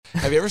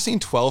Have you ever seen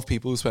 12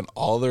 people who spend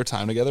all their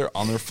time together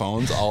on their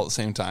phones all at the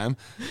same time?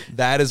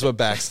 That is what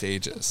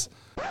backstage is.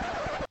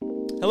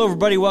 Hello,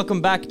 everybody.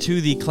 Welcome back to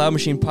the Cloud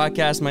Machine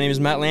Podcast. My name is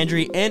Matt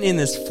Landry, and in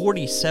this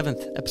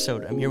 47th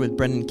episode, I'm here with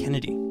Brendan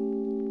Kennedy.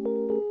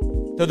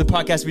 Though the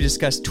podcast, we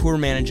discuss tour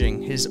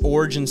managing, his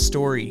origin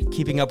story,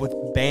 keeping up with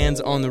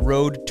bands on the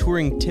road,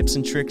 touring tips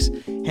and tricks,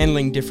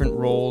 handling different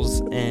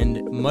roles,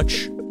 and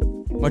much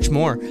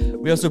more.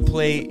 We also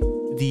play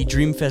the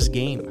Dreamfest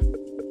game.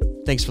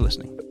 Thanks for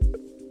listening.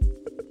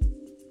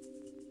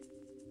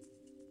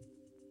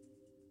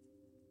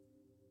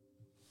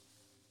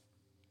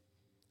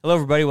 Hello,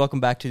 everybody.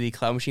 Welcome back to the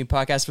Cloud Machine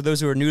Podcast. For those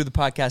who are new to the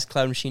podcast,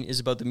 Cloud Machine is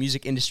about the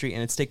music industry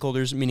and its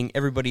stakeholders, meaning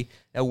everybody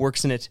that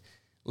works in it,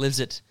 lives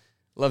it,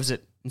 loves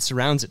it, and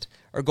surrounds it.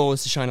 Our goal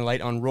is to shine a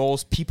light on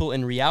roles, people,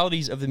 and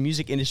realities of the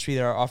music industry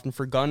that are often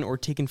forgotten or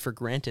taken for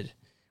granted.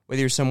 Whether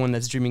you're someone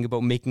that's dreaming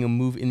about making a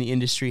move in the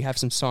industry, have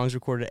some songs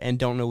recorded and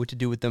don't know what to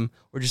do with them,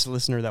 or just a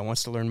listener that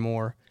wants to learn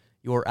more,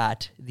 you're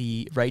at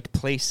the right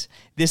place.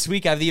 This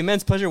week, I have the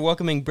immense pleasure of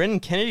welcoming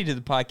Brendan Kennedy to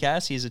the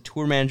podcast. He is a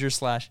tour manager /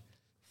 front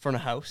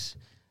of house.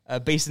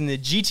 Based in the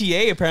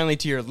GTA, apparently,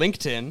 to your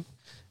LinkedIn.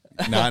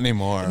 Not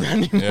anymore. Not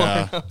anymore.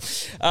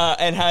 Yeah.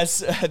 And has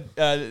had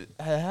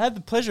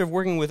the pleasure of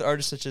working with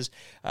artists such as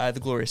The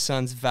Glorious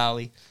Sons,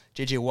 Valley,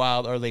 JJ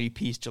Wild, Our Lady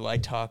Peace, July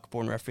Talk,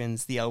 Born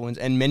Ruffians, The Elwins,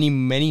 and many,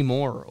 many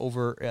more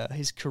over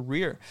his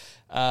career.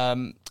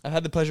 I've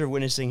had the pleasure of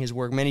witnessing his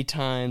work many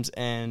times,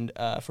 and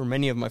for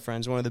many of my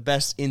friends, one of the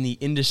best in the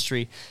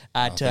industry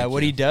at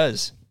what he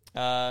does.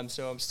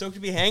 So I'm stoked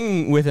to be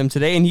hanging with him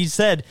today. And he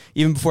said,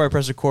 even before I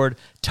press record,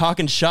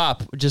 talking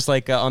shop, just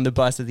like on the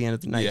bus at the end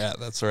of the night. Yeah,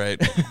 that's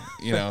right.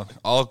 You know,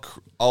 all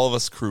of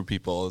us crew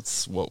people,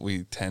 it's what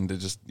we tend to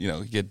just,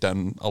 get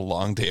done a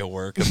long day of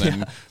work. And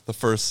then the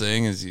first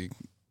thing is you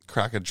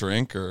crack a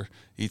drink or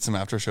eat some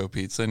after show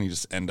pizza and you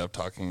just end up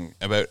talking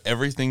about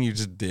everything you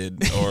just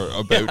did or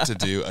about to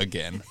do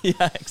again.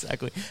 Yeah,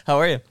 exactly. How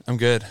are you? I'm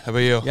good. How about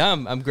you? Yeah,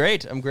 I'm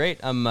great. I'm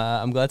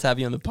glad to have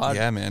you on the pod.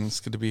 Yeah, man, it's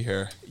good to be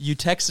here. You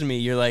texted me.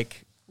 You're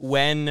like,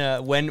 when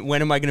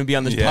am I going to be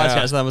on this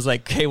podcast? And I was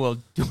like, okay, well,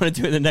 do you want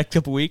to do it in the next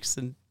couple weeks?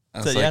 And I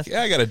was like,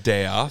 yeah, I got a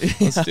day off.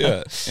 Let's do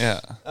it. Yeah.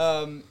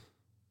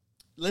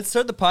 Let's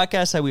start the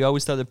podcast how we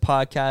always start the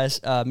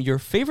podcast. Your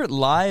favorite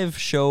live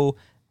show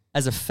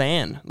as a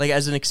fan, like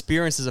as an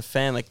experience as a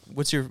fan, like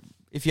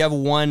if you have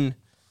one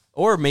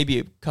or maybe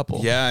a couple.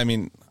 Yeah, I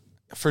mean,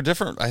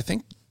 I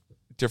think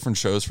different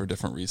shows for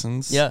different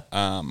reasons. Yeah.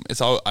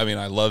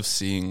 I love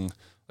seeing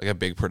like a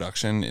big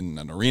production in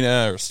an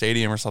arena or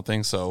stadium or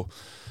something. So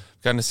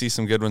gotten to see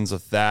some good ones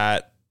with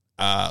that.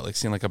 Like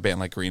seeing like a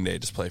band like Green Day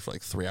just play for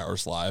like 3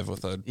 hours live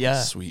with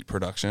a sweet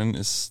production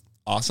is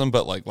awesome.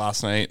 But like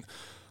last night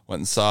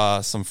went and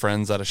saw some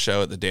friends at a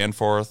show at the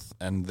Danforth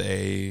and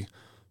they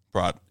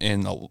brought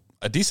in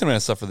a decent amount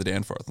of stuff for the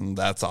Danforth, and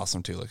that's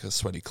awesome too, like a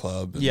sweaty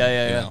club.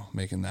 And,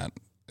 making that,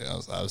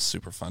 that was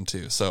super fun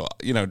too. So,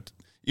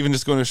 even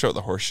just going to a show at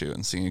the Horseshoe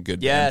and seeing a good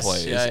band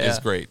play is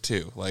great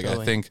too. Like,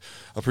 totally. I think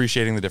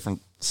appreciating the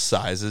different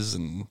sizes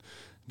and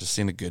just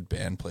seeing a good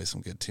band play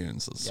some good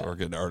tunes or a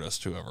good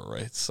artist, whoever,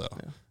 right? So,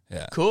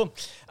 yeah. Cool.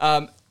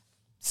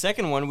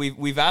 Second one,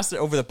 we've asked it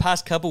over the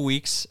past couple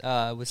weeks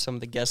with some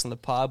of the guests on the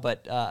pod,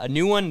 but a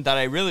new one that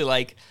I really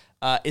like.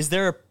 Is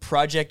there a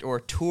project or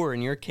a tour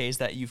in your case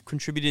that you've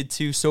contributed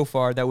to so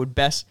far that would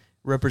best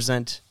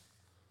represent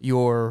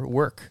your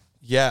work?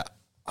 Yeah,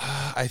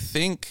 I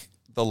think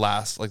the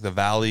last, like the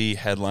Valley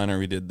headliner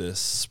we did this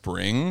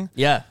spring.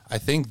 Yeah. I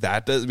think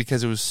that does,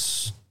 because it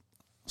was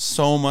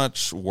so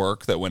much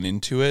work that went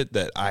into it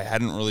that I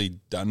hadn't really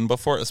done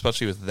before,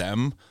 especially with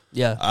them.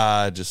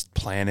 Yeah. Just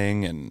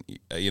planning and,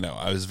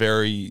 I was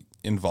very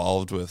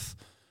involved with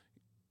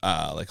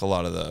like a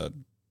lot of the,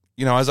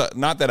 I was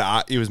not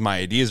that it was my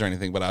ideas or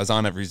anything, but I was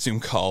on every Zoom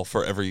call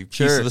for every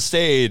piece of the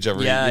stage,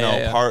 every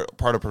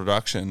part of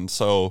production.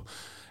 So,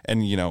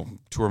 and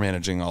tour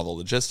managing all the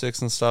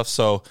logistics and stuff.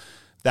 So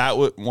that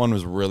one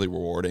was really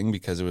rewarding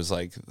because it was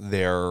like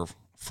their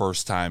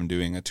first time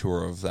doing a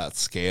tour of that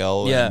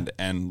scale,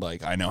 and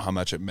like I know how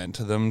much it meant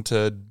to them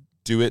to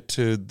do it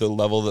to the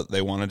level that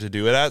they wanted to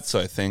do it at. So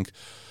I think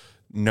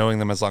knowing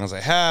them as long as I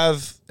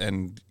have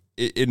and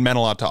it meant a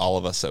lot to all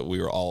of us that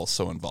we were all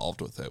so involved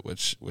with it,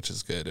 which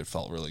is good. It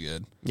felt really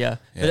good. Yeah.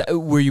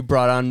 Were you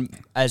brought on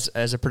as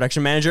a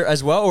production manager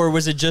as well, or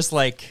was it just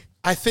like...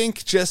 I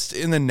think just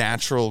in the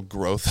natural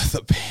growth of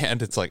the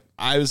band, it's like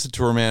I was a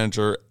tour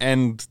manager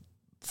and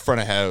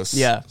front of house.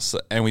 Yeah. So,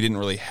 and we didn't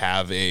really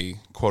have a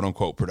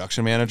quote-unquote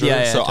production manager.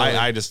 Yeah, so totally.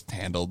 I just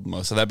handled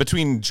most of that.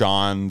 Between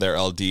John, their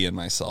LD, and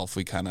myself,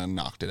 we kind of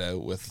knocked it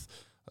out with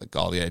like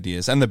all the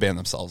ideas. And the band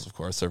themselves, of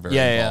course. They're very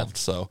involved.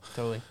 So,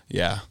 totally.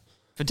 Yeah.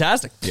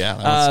 Fantastic. Yeah,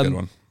 that was a good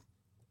one.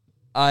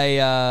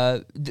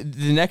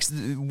 The next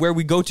where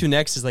we go to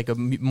next is like a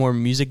more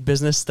music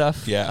business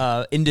stuff.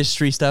 Yeah.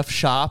 Industry stuff,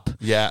 shop.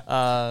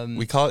 Yeah.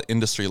 We call it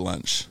industry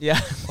lunch. Yeah.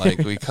 Like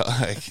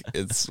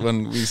it's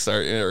when we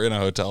start or in a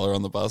hotel or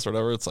on the bus or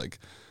whatever, it's like,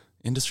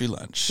 industry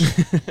lunch.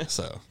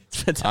 So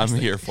It's fantastic.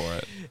 I'm here for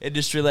it.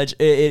 Industry lunch.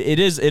 It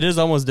is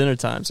almost dinner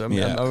time, so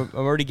I'm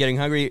already getting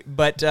hungry.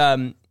 But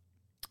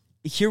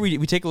here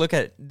we take a look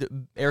at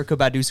Erykah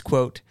Badu's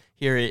quote.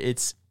 Here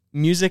it's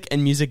music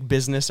and music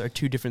business are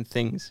two different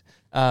things.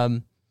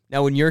 Now,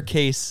 in your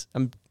case,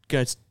 I'm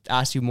gonna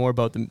ask you more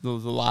about the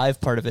live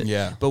part of it.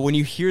 Yeah. But when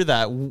you hear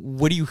that,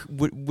 what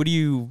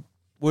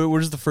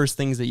is the first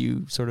things that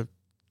you sort of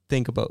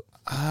think about?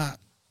 I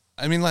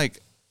mean, like,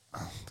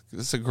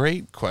 it's a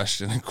great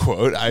question and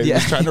quote. I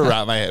was trying to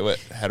wrap my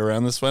head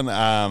around this one.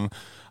 I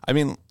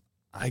mean,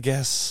 I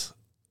guess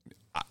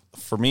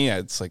for me,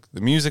 it's like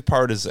the music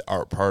part is the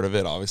art part of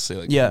it.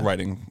 Obviously, like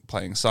writing,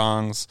 playing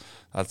songs.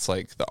 That's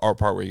like the art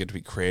part where you get to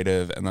be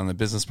creative, and then the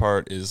business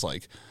part is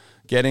like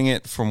getting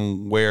it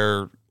from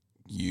where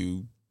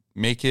you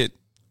make it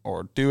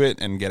or do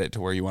it and get it to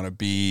where you want to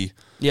be.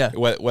 Yeah.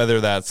 Whether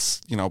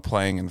that's,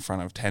 playing in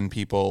front of 10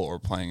 people or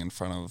playing in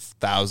front of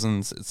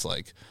thousands, it's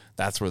like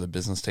that's where the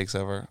business takes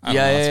over. I don't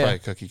know, that's probably a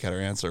cookie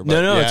cutter answer.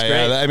 But no, it's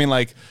great. I mean,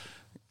 like,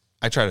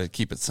 I try to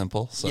keep it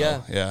simple. So,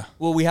 yeah.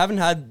 Well, we haven't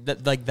had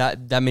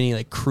that many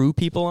like crew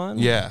people on.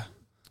 Yeah.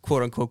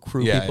 Quote unquote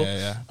crew people.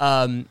 Yeah.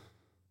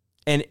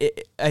 And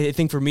I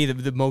think for me,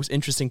 the most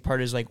interesting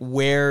part is like,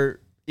 where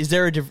is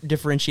there a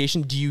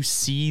differentiation? Do you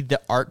see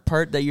the art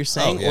part that you're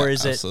saying, or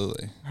is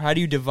absolutely. How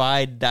do you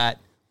divide that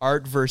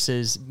art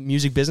versus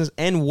music business?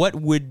 And what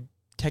would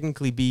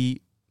technically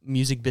be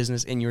music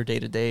business in your day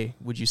to day?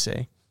 Would you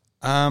say?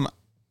 I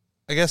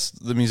guess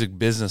the music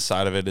business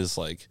side of it is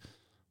like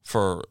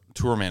for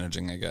tour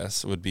managing. I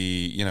guess would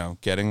be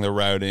getting the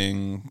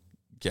routing,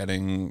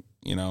 getting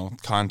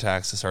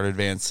contacts to start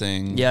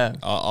advancing. Yeah.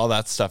 All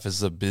that stuff is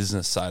the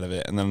business side of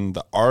it. And then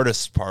the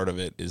artist part of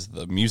it is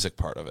the music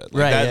part of it.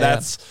 Like right.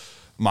 That's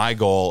my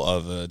goal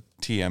of a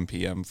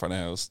TM, front of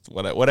house,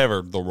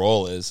 whatever the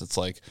role is. It's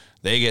like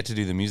they get to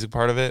do the music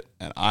part of it,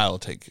 and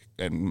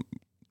and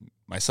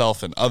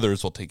myself and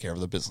others will take care of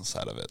the business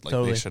side of it. Like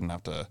They shouldn't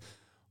have to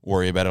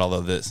worry about it.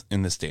 Although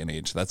in this day and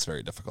age, that's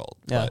very difficult.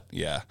 Yeah. But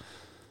yeah.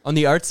 On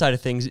the art side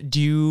of things,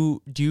 do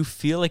you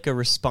feel like a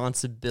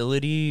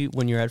responsibility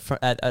when you're at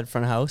front of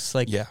house,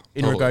 like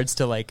in regards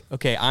to like,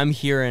 okay, I'm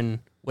hearing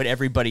what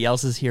everybody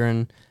else is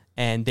hearing,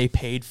 and they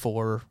paid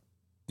for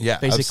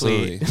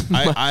basically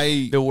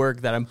the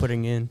work that I'm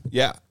putting in.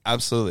 Yeah,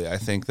 absolutely. I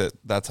think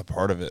that's a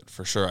part of it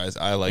for sure.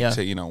 I like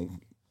to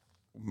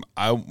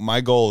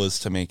my goal is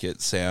to make it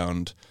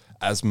sound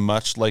as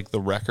much like the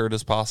record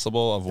as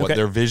possible of what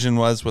their vision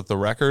was with the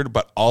record,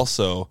 but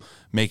also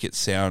make it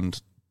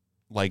sound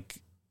like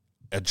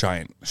a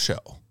giant show.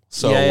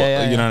 So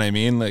you know what I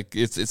mean? Like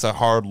it's a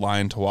hard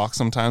line to walk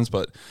sometimes,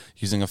 but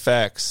using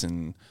effects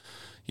and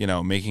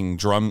making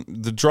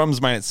the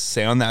drums might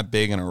sound that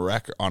big on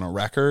a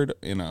record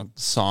in a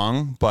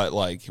song, but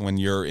like when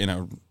you're in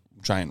a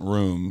giant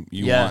room,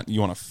 you want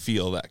to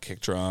feel that kick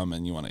drum,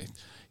 and you want to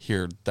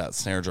hear that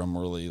snare drum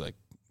really like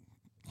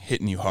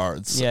hitting you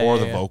hard, or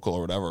the vocal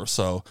or whatever.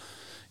 So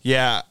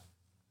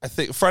I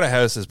think front of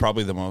house is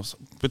probably the most,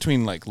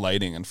 between like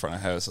lighting and front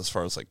of house as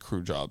far as like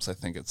crew jobs. I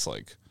think it's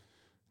like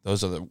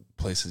those are the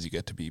places you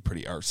get to be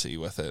pretty artsy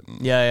with it.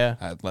 And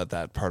I'd let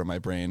that part of my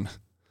brain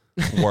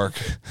work.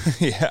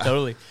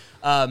 Totally.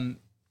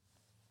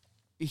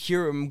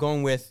 Here I'm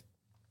going with,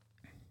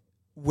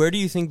 where do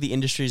you think the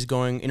industry is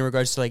going in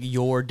regards to like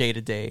your day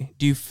to day?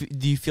 Do you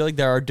feel like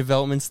there are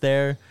developments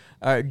there?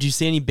 Do you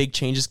see any big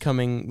changes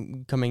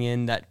coming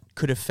in that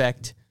could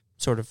affect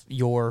sort of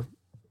your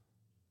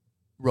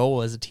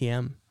role as a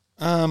TM?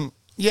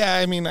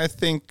 I mean, I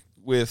think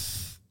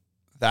with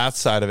that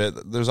side of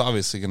it, there's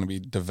obviously going to be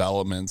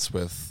developments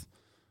with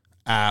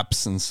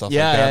apps and stuff like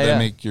that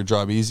make your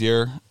job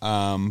easier.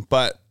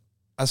 But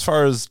as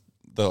far as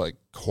the like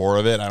core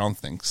of it, I don't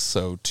think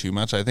so too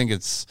much. I think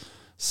it's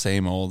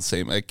same.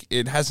 Like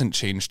it hasn't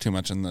changed too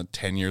much in the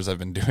 10 years I've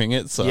been doing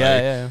it. So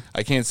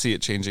I can't see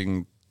it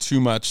changing too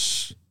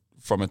much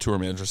from a tour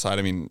manager side.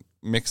 I mean,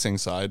 mixing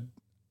side,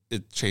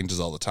 it changes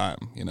all the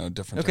time,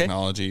 different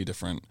technology,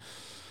 different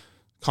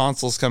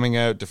consoles coming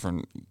out,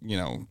 different,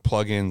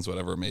 plugins,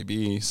 whatever it may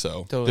be.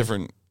 So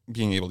different,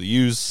 being able to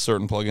use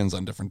certain plugins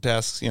on different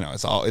desks,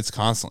 it's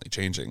constantly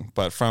changing.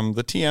 But from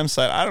the TM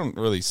side, I don't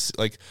really see,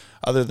 like,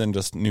 other than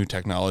just new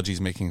technologies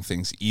making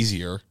things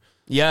easier.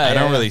 I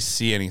don't really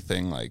see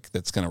anything like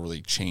that's going to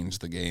really change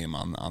the game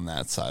on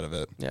that side of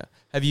it. Yeah.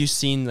 Have you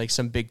seen like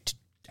some big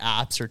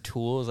apps or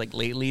tools like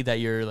lately that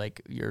you're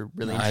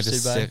really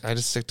interested by? I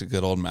just stick to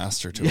good old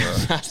Master Tour.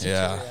 That's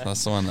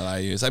the one that I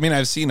use. I mean,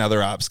 I've seen other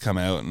apps come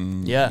out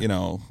and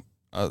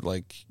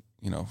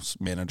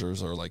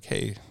managers are like,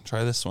 hey,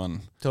 try this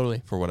one.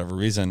 Totally. For whatever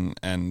reason,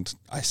 and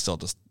I still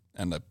just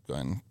end up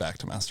going back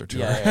to Master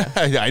Tour.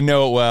 I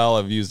know it well.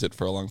 I've used it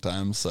for a long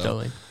time.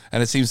 So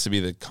and it seems to be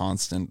the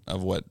constant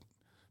of what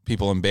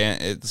people in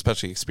band,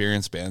 especially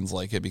experienced bands,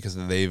 like it because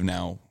they've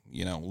now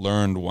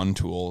learned one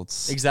tool.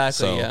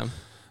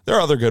 There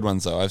are other good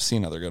ones, though. I've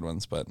seen other good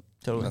ones, but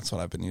that's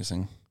what I've been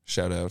using.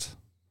 Shout out.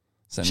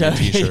 Send me a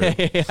t-shirt.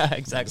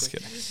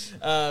 Exactly.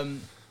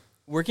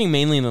 Working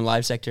mainly in the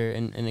live sector,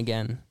 and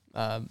again,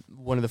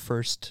 one of the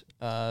first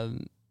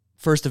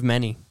of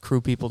many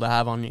crew people to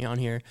have on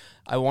here.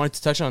 I wanted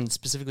to touch on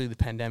specifically the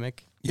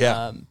pandemic.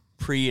 Yeah.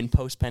 Pre and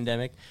post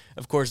pandemic.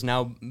 Of course,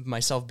 now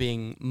myself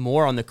being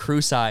more on the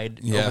crew side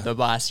over the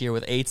last year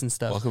with eights and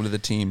stuff. Welcome to the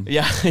team.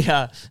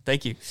 Yeah.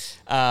 Thank you.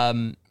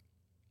 How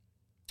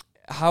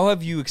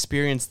have you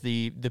experienced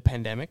the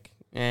pandemic,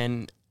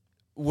 and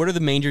what are the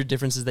major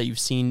differences that you've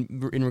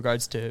seen in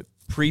regards to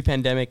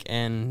pre-pandemic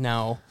and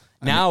now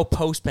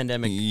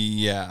post-pandemic?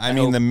 Yeah, I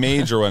mean, the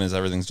major one is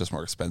everything's just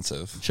more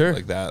expensive. Sure.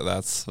 Like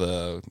that's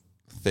the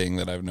thing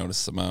that I've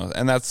noticed the most.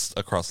 And that's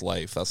across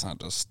life. That's not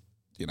just,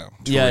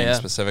 touring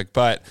specific.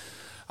 But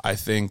I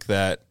think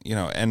that,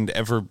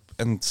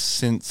 and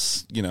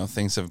since,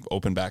 things have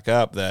opened back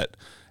up, that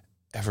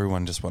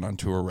everyone just went on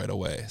tour right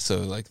away.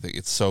 So like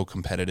it's so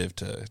competitive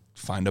to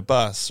find a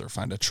bus or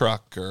find a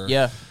truck or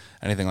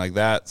anything like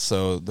that.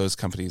 So those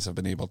companies have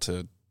been able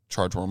to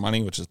charge more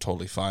money, which is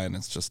totally fine.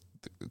 It's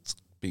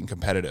being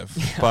competitive.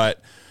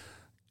 But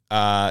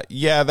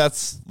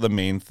that's the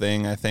main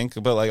thing, I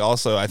think. But like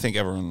also I think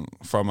everyone,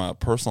 from a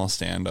personal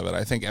stand of it,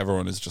 I think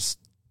everyone is just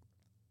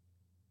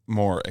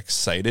more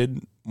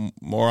excited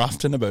more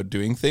often about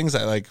doing things.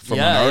 I like from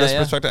an artist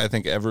perspective, I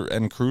think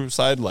and crew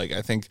side, like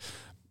I think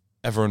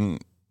everyone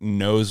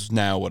knows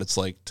now what it's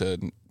like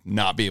to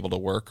not be able to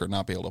work or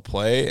not be able to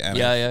play. And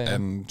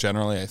and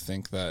generally I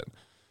think that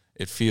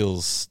it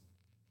feels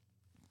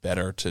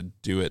better to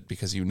do it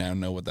because you now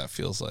know what that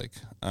feels like.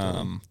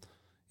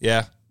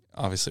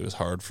 Obviously it was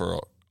hard for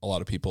a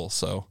lot of people,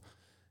 so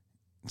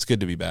it's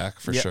good to be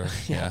back for sure.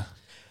 Yeah.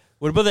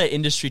 What about that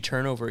industry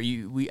turnover?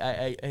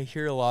 I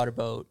hear a lot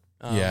about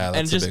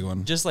that's a big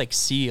one. Just like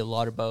see a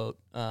lot about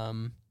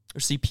or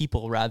see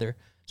people rather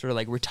sort of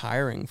like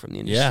retiring from the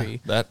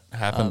industry. Yeah, that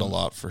happened a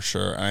lot for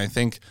sure. And I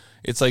think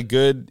it's like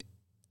good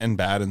and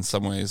bad in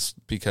some ways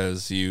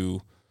because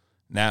you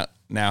now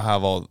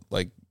have all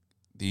like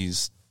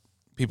these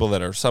people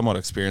that are somewhat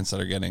experienced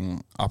that are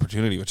getting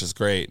opportunity, which is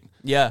great.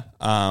 Yeah.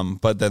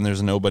 But then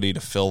there's nobody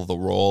to fill the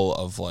role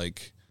of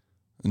like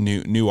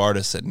new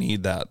artists that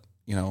need that,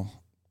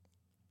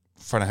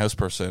 front of house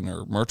person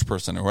or merch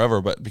person or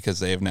whoever, but because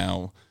they have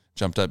now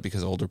jumped up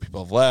because older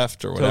people have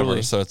left or whatever.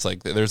 Totally. So it's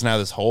like there's now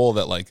this hole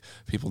that like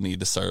people need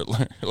to start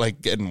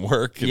like getting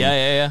work.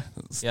 Yeah.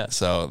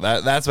 So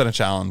that's been a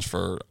challenge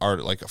for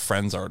art, like a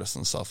friend's artist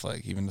and stuff.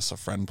 Like even just a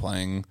friend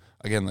playing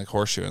again like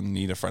Horseshoe and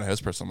need a front of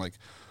house person. I'm like,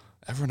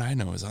 everyone I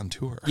know is on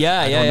tour.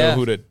 I don't know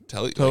who to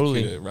tell you,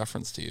 totally. like, who to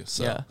reference to you.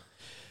 So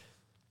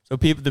So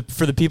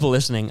for the people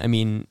listening, I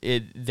mean,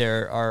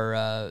 there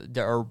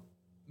are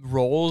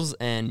roles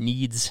and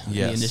needs in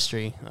the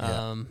industry,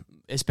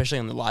 especially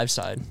on the live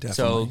side. Definitely.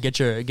 So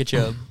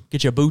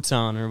get your boots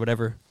on or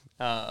whatever.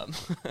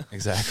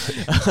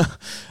 Exactly.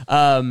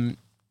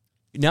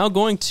 Now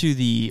going to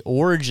the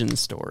origin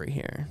story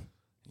here.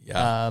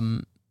 Yeah.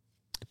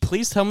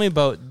 Please tell me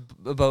about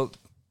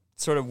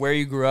sort of where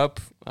you grew up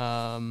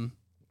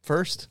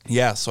first.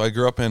 Yeah, so I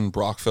grew up in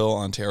Brockville,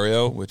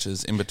 Ontario, which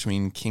is in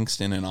between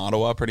Kingston and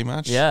Ottawa pretty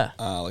much. Yeah.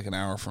 Like an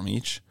hour from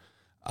each.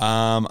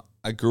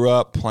 I grew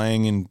up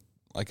playing in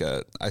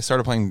I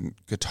started playing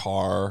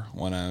guitar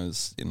when I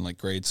was in like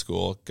grade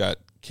school.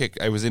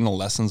 I was in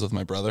lessons with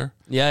my brother.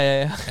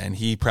 Yeah. And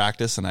he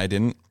practiced and I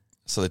didn't.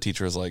 So the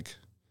teacher was like,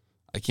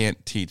 I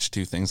can't teach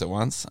two things at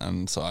once.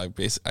 And so I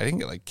didn't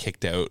get like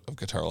kicked out of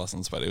guitar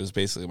lessons, but it was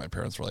basically my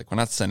parents were like, we're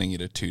not sending you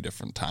to two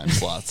different time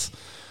slots.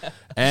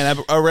 And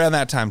around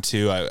that time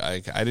too, I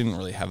didn't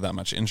really have that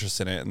much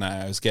interest in it. And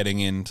I was getting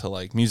into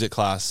like music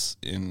class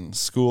in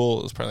school.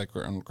 It was probably like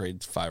around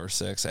grade 5 or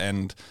 6.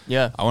 And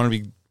I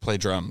wanted to play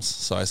drums.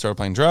 So I started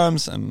playing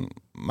drums, and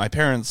my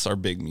parents are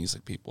big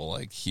music people.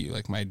 Like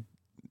my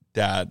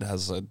dad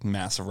has a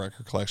massive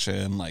record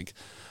collection. Like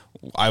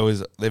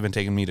they've been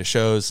taking me to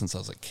shows since I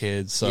was a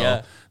kid.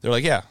 So they're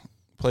like,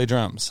 play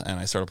drums. And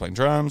I started playing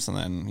drums and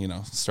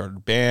then,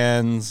 started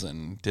bands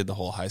and did the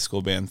whole high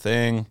school band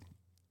thing.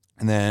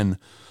 And then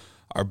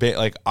our band,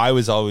 like I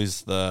was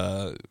always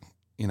the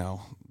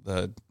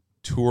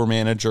tour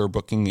manager,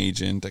 booking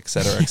agent, et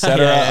cetera,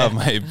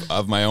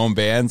 of my own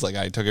bands. Like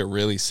I took it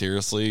really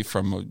seriously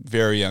from a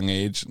very young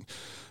age,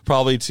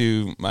 probably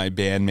to my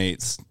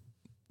bandmates.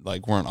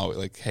 Like weren't always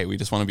like, hey, we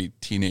just want to be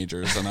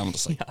teenagers, and I'm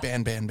just like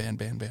band.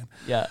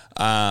 Yeah.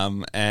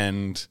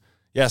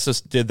 So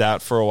did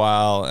that for a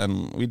while,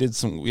 and we did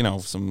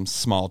some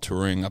small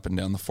touring up and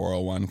down the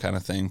 401 kind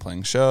of thing,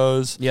 playing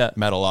shows. Yeah.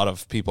 Met a lot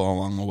of people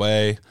along the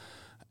way,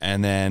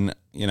 and then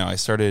I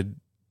started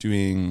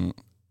doing.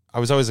 I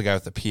was always a guy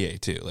with the PA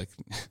too, like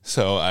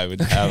so I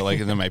would have like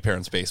in my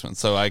parents' basement.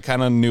 So I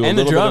kind of knew a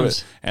little bit of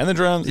it. And the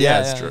drums,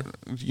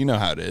 you know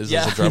how it is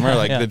as a drummer.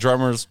 Like the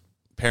drummer's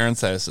parents'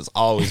 house is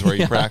always where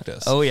you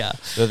practice. Oh yeah,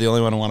 they're the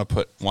only one who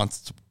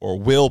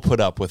will put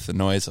up with the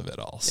noise of it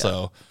all.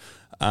 Yeah.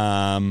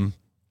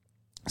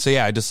 So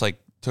I just like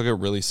took it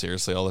really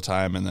seriously all the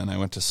time, and then I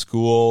went to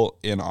school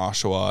in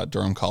Oshawa at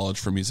Durham College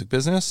for music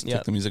business.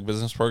 Took the music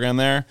business program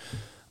there.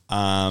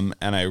 And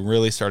I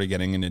really started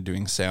getting into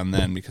doing sound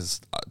then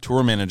because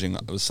tour managing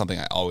was something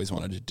I always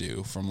wanted to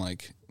do from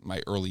like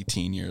my early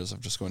teen years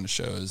of just going to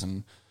shows,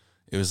 and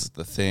it was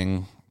the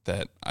thing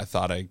that I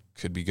thought I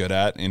could be good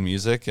at in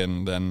music.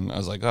 And then I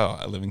was like, oh,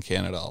 I live in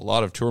Canada. A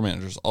lot of tour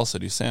managers also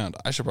do sound.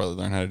 I should probably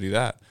learn how to do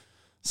that.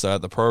 So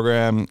at the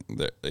program,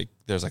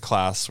 there's a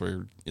class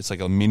where it's like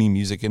a mini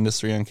music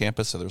industry on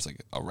campus. So there's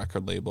like a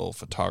record label,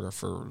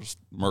 photographers,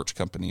 merch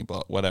company,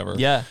 but whatever.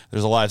 Yeah.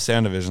 There's a live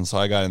sound division. So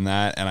I got in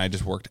that, and I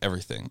just worked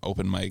everything.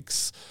 Open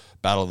mics,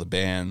 battle of the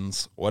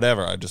bands,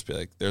 whatever. I'd just be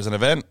like, there's an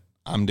event,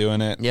 I'm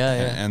doing it. Yeah.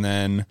 And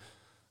then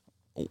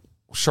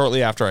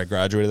shortly after I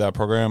graduated that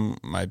program,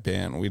 my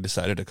band, we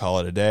decided to call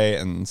it a day.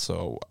 And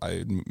so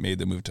I made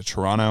the move to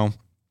Toronto.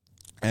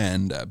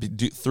 And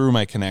through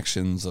my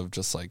connections of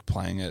just like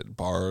playing at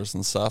bars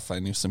and stuff, I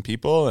knew some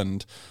people,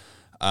 and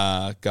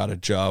got a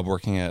job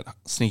working at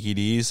Sneaky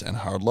D's and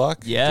Hard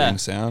Luck doing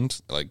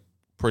sound, like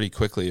pretty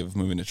quickly of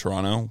moving to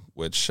Toronto,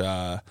 which,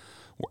 and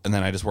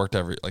then I just worked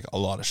a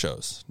lot of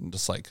shows,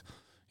 just like,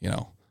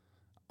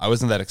 I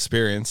wasn't that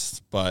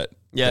experienced, but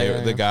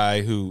the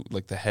guy who,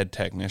 like the head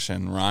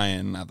technician,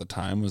 Ryan at the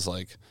time, was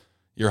like,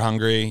 you're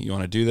hungry, you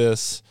want to do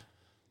this?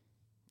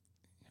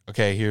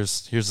 Okay,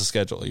 here's the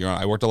schedule.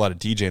 I worked a lot of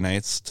DJ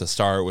nights to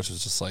start, which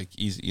was just like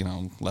easy,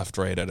 left,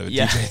 right out of a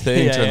DJ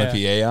thing, turn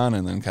the PA on,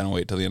 and then kind of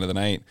wait till the end of the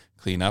night,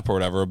 clean up or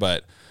whatever.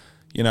 But,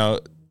 and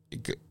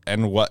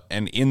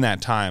in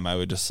that time, I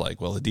would just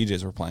like, well, the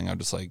DJs were playing, I would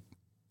just like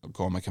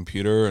go on my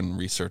computer and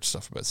research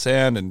stuff about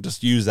sound and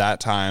just use that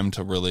time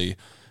to really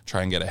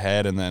try and get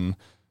ahead. And then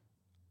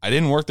I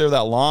didn't work there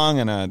that long,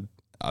 and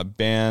a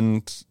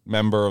band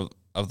member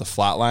of the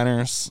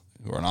Flatliners,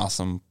 who are an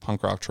awesome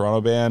punk rock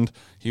Toronto band,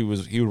 he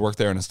would work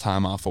there in his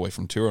time off away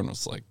from tour, and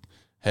was like,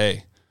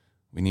 hey,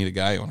 we need a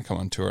guy, you want to come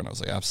on tour? And I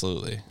was like,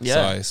 absolutely. Yeah.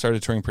 So I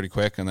started touring pretty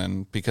quick, and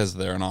then because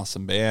they're an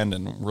awesome band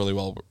and really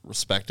well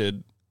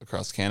respected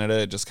across Canada,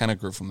 it just kind of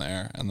grew from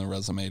there, and the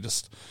resume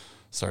just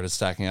started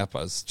stacking up.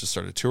 I just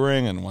started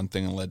touring, and one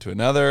thing led to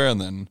another,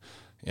 and then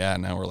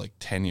now we're like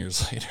 10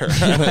 years later,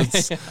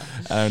 and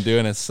I'm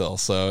doing it still.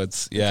 So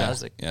it's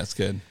fantastic. Yeah, it's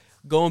good.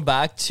 Going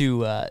back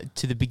to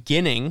the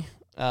beginning,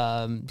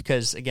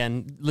 because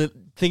again,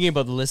 thinking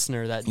about the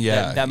listener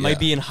that might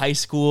be in high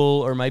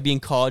school or might be in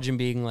college and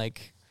being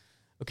like,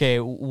 okay,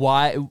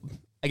 why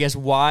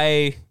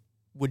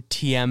would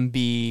TM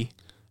be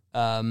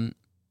a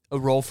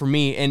role for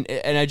me? And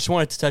I just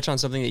wanted to touch on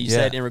something that you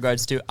said in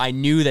regards to, I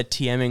knew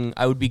that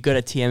I would be good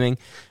at TMing.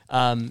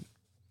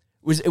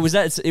 Was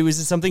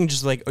it something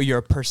just like, you're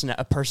a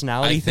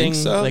personality thing,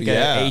 so. Like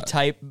a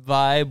type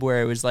vibe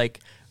where it was like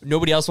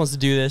nobody else wants to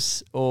do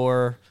this,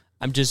 or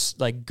I'm just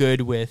like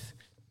good with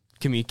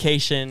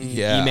communication,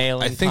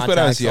 emailing. I think when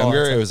I was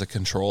younger, it was a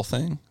control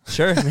thing.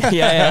 Sure,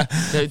 yeah.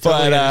 Totally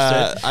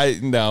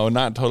but no,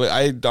 not totally.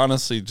 I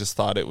honestly just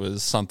thought it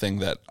was something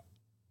that,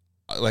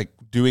 like,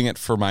 doing it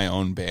for my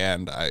own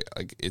band.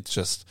 It's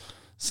just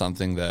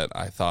something that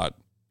I thought,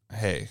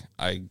 hey,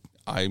 I'm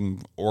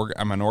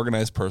an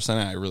organized person,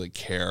 and I really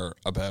care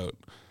about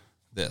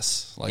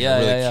this. Like, I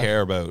really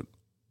care about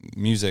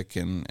music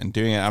and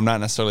doing it. I'm not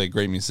necessarily a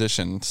great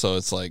musician, so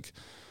it's like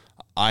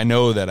I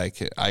know that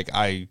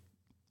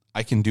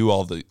I can do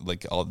all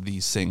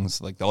these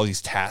things, like all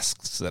these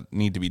tasks that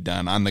need to be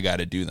done. I'm the guy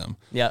to do them.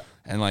 Yeah.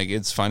 And like,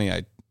 it's funny,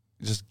 I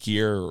just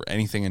gear or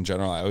anything in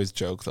general, I always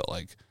joke that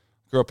like,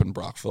 grew up in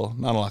Brockville,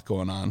 not a lot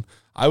going on.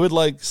 I would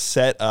like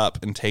set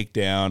up and take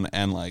down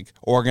and like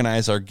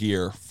organize our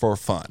gear for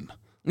fun.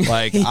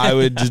 Like I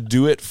would just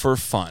do it for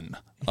fun.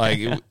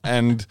 Like,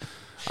 and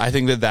I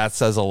think that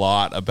says a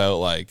lot about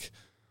like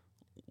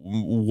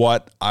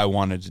what I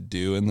wanted to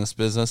do in this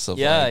business of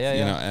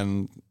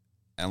and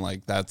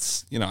like,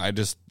 that's,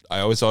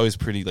 I was always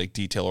pretty like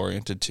detail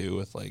oriented too,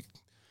 with like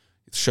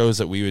shows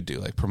that we would do.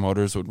 Like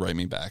promoters would write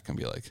me back and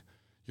be like,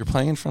 you're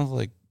playing in front of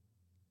like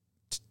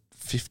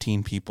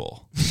 15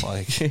 people.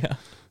 Like,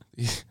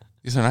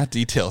 these are not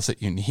details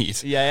that you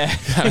need. Yeah.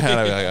 And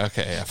I'd be like,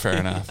 okay, fair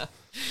enough.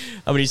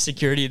 How many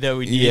security that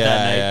we need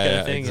that night kind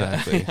of thing.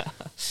 Exactly.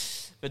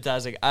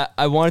 Fantastic.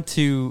 I wanted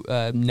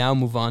to now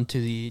move on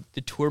to the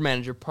tour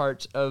manager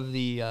part of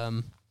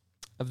the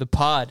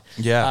pod.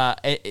 Yeah.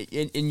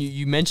 And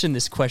you mentioned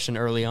this question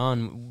early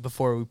on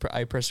before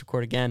I pressed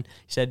record again.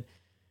 You said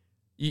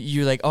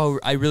you're like, oh,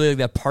 I really like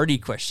that party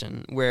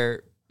question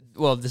where,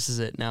 well, this is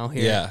it now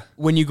here. Yeah.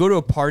 When you go to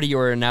a party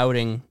or an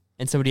outing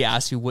and somebody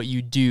asks you what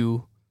you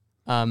do,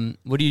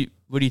 what do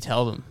you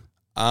tell them?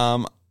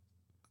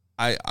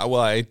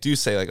 I do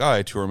say like, oh,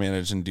 I tour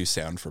manage and do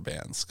sound for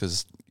bands,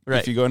 because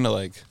if you go into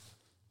like,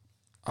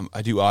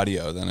 I do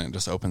audio, then it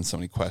just opens so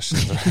many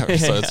questions or whatever.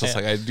 So it's just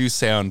like, I do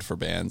sound for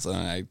bands and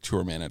I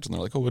tour manage, and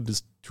they're like, oh, what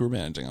is tour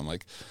managing? I'm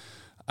like,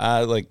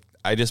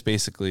 I just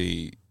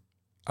basically,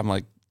 I'm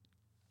like,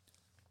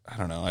 I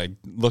don't know, I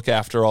look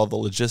after all the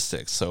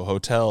logistics, so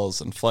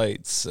hotels and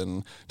flights,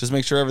 and just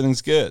make sure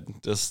everything's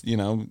good. Just,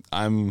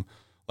 I'm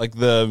like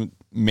the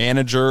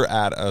manager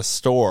at a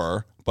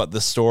store, but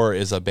the store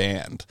is a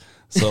band.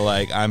 So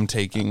like I'm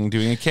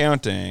doing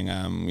accounting,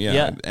 and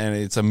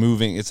it's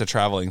a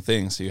traveling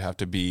thing. So you have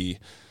to be,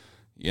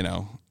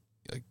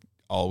 like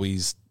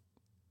always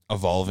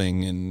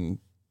evolving and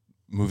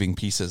moving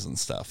pieces and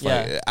stuff.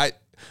 Yeah. Like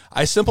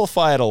I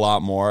simplify it a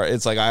lot more.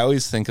 It's like I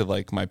always think of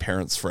like my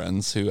parents'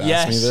 friends who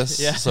ask me this.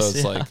 Yes, so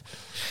it's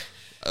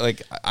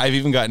like I've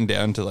even gotten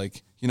down to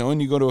like, you know, when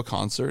you go to a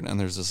concert and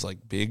there's this like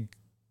big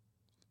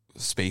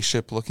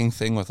spaceship looking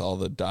thing with all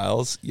the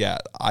dials. Yeah,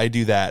 I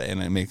do that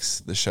and it makes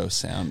the show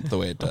sound the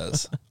way it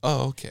does.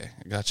 Oh, okay.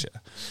 I gotcha.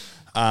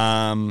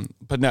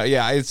 But no,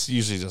 yeah, it's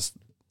usually just,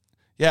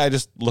 I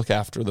just look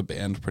after the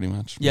band pretty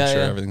much. Make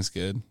sure everything's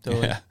good.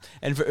 Totally. Yeah.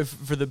 And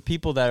for the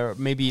people that are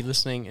maybe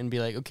listening and be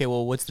like, okay,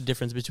 well, what's the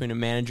difference between a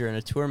manager and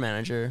a tour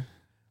manager?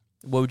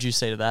 What would you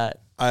say to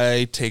that?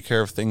 I take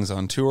care of things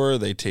on tour.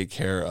 They take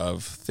care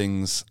of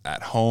things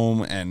at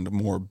home and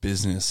more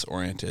business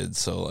oriented.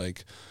 So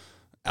like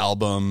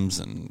albums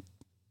and,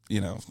 you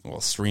know,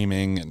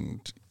 streaming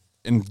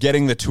and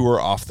getting the tour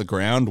off the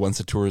ground. Once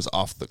the tour is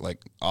off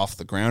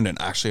the ground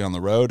and actually on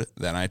the road,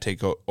 then I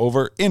take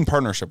over in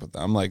partnership with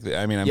them. Like,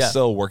 I mean, I'm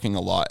still working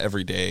a lot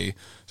every day,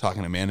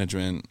 talking to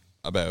management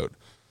about,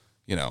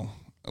 you know,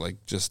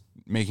 like just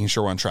making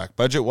sure we're on track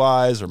budget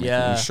wise or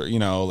making sure, you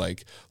know,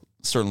 like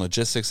certain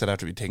logistics that have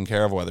to be taken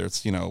care of, whether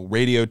it's, you know,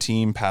 radio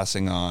team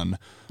passing on,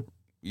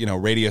 you know,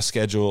 radio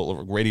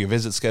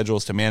visit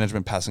schedules to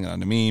management, passing it on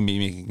to me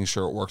making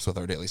sure it works with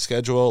our daily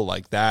schedule.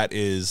 Like that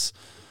is,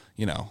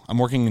 you know, I'm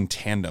working in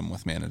tandem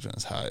with management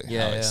is how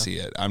I see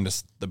it. I'm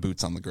just the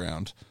boots on the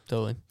ground.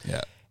 Totally.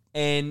 Yeah.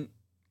 And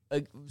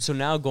so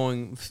now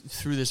going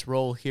through this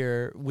role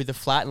here with the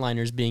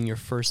Flatliners being your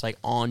first like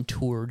on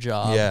tour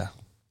job. Yeah.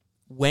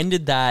 When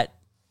did the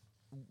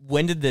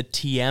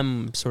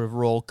TM sort of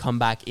role come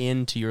back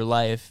into your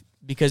life?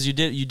 Because you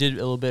did a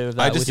little bit of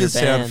that. I just with your did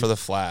sound band. for the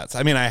Flats.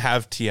 I mean, I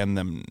have TM'd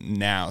them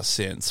now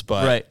since,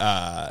 but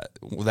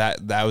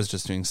that was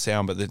just doing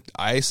sound. But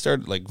I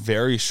started like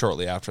very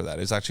shortly after that.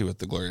 It was actually with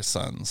the Glorious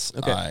Sons.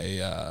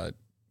 Okay. I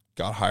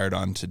got hired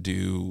on to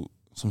do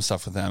some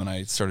stuff with them, and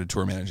I started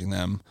tour managing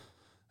them.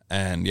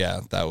 And yeah,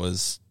 that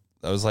was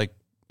like,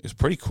 it was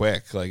pretty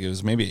quick. Like it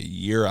was maybe a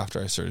year after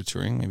I started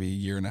touring, maybe a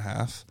year and a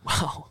half.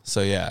 Wow.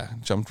 So yeah,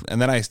 jumped,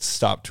 and then I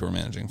stopped tour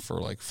managing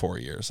for like 4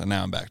 years, and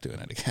now I'm back doing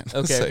it again.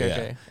 Okay,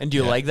 okay. And do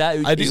you like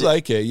that? I do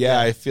like it. Yeah,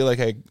 I feel like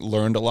I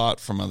learned a lot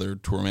from other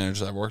tour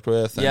managers I've worked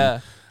with.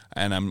 And,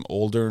 and I'm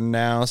older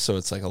now, so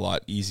it's like a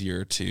lot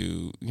easier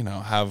to, you know,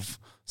 have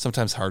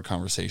sometimes hard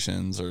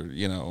conversations, or,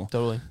 you know,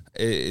 totally.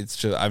 It's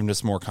just, I'm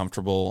just more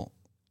comfortable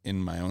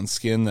in my own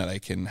skin that I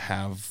can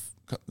have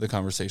the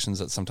conversations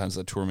that sometimes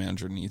the tour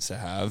manager needs to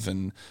have,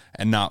 and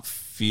not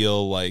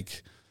feel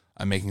like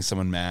I'm making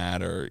someone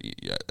mad,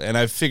 and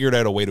I've figured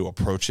out a way to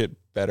approach it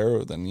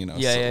better than, you know,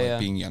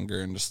 being younger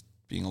and just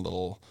being a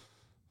little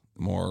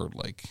more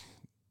like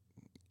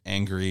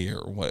angry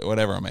or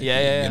whatever I might be,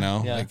 you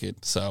know, like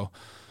it. So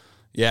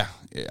yeah,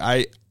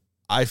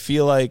 I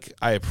feel like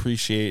I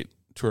appreciate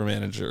tour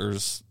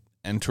managers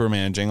and tour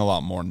managing a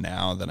lot more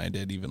now than I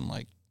did even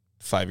like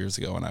 5 years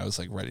ago when I was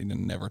like ready to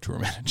never tour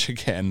manage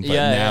again.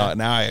 But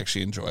now I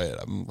actually enjoy it.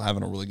 I'm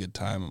having a really good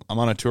time. I'm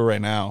on a tour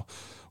right now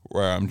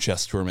where I'm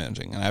just tour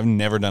managing, and I've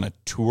never done a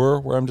tour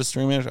where I'm just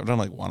tour managing. I've done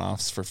like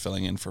one-offs for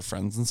filling in for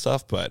friends and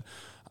stuff, but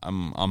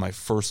I'm on my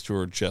first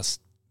tour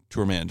just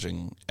tour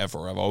managing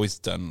ever. I've always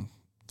done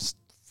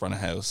front of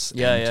house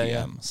and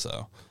TM.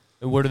 So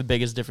what are the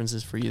biggest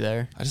differences for you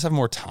there? I just have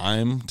more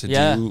time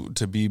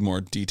to be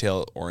more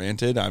detail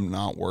oriented. I'm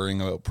not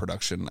worrying about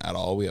production at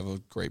all. We have a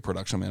great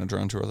production manager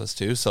on tour with us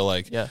too. So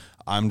like,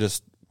 I'm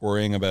just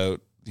worrying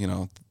about, you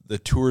know, the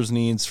tour's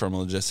needs from a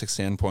logistics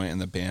standpoint and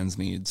the band's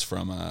needs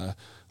from a,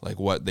 like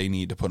what they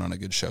need to put on a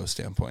good show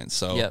standpoint.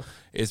 So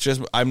it's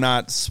just, I'm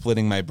not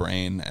splitting my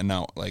brain and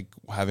not like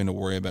having to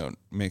worry about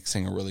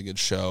mixing a really good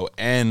show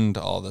and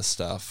all this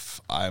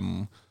stuff. I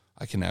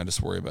can now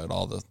just worry about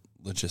all the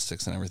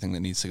logistics and everything that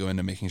needs to go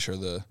into making sure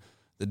the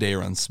day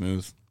runs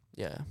smooth.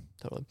 Yeah,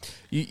 totally.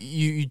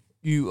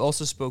 You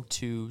also spoke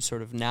to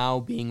sort of now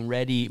being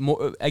ready,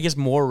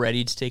 more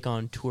ready to take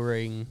on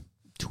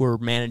tour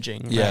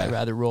managing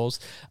rather roles.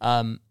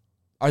 Are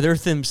there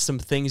some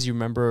things you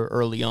remember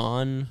early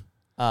on?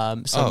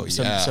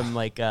 Some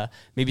like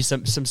maybe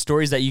some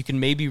stories that you can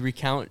maybe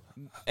recount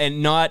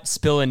and not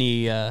spill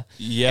any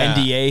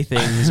NDA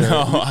things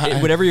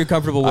or whatever you're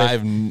comfortable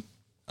with.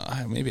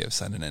 Maybe I've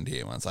signed an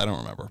NDA once. I don't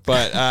remember.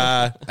 But,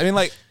 I mean,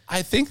 like,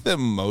 I think that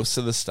most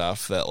of the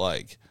stuff that,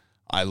 like,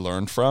 I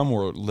learned from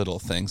were little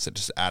things that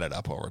just added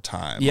up over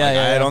time.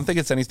 I don't think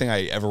it's anything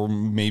I ever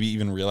maybe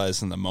even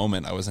realized in the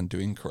moment I wasn't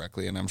doing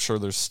correctly. And I'm sure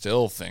there's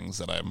still things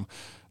that I'm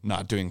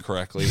not doing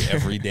correctly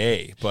every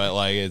day. But,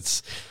 like,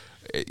 it's,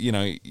 you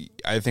know,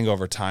 I think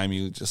over time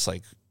you just,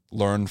 like,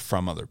 learn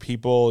from other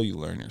people. You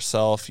learn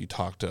yourself. You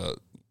talk to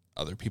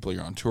other people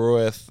you're on tour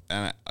with.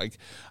 And,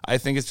 I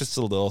think it's just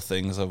the little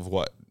things of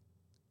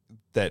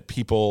that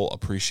people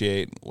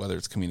appreciate, whether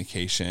it's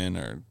communication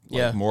or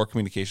more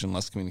communication,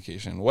 less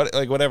communication,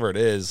 whatever it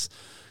is,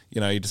 you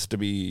know, you just have to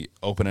be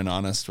open and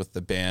honest with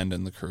the band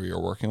and the crew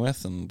you're working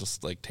with, and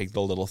just like take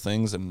the little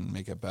things and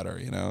make it better.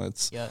 You know,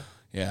 it's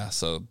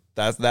so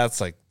that's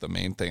like the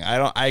main thing.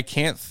 I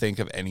can't think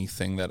of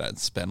anything that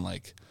it's been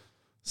like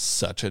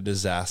such a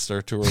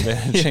disaster tour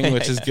managing,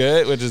 which is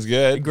good.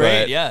 Great,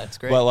 but, yeah, it's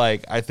great. But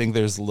like, I think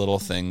there's little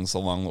things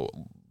along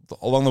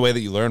the way that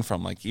you learn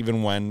from. Like,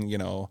 even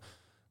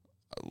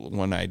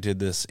when I did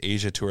this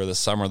Asia tour this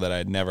summer that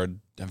I'd never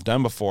have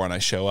done before, and I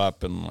show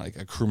up and like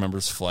a crew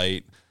member's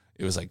flight,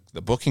 it was like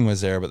the booking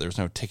was there, but there was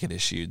no ticket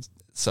issued.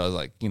 So I was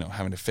like,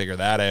 having to figure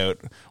that out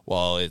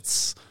while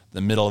it's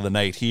the middle of the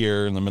night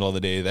here and the middle of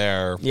the day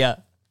there. Yeah.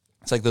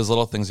 It's like those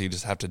little things you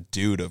just have to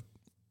do to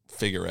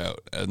figure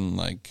out. And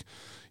like,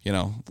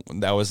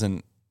 that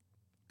wasn't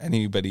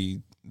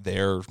anybody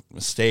their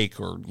mistake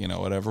or,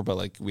 whatever, but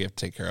like we have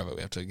to take care of it.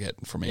 We have to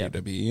get from A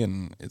to B,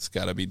 and it's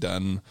got to be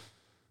done.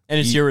 And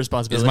it's your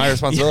responsibility. It's my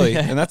responsibility,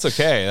 and that's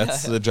okay.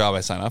 That's the job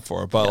I sign up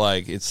for. But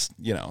like, it's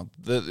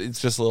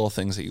it's just little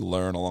things that you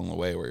learn along the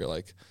way where you're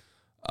like,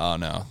 oh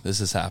no,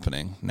 this is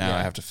happening. Now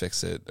I have to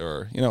fix it.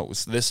 Or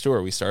this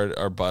tour, we started,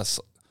 our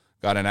bus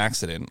got in an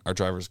accident. Our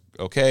driver's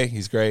okay,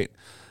 he's great,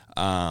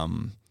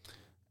 and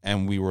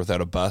we were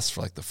without a bus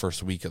for like the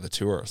first week of the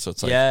tour. So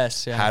it's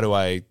like, how do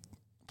I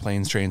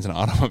planes, trains, and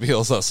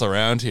automobiles us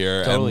around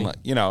here? Totally.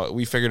 And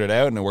we figured it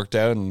out, and it worked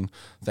out. And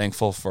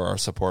thankful for our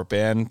support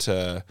band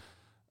to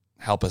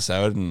help us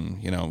out,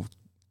 and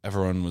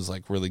everyone was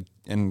like really,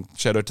 and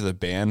shout out to the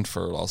band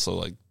for also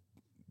like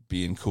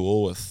being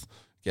cool with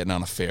getting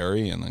on a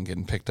ferry and then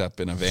getting picked up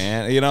in a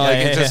van,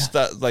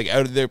 like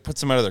out of there,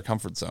 puts them out of their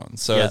comfort zone.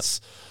 So it's,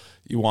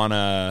 you want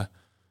to,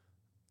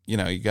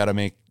 you gotta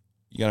make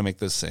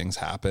those things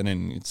happen,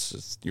 and it's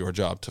just your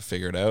job to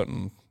figure it out,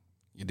 and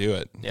you do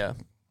it. Yeah.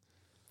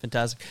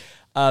 Fantastic.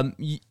 Are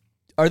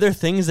there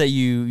things that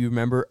you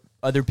remember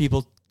other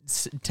people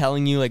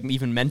telling you, like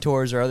even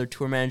mentors or other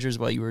tour managers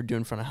while you were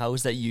doing front of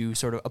house, that you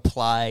sort of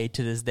apply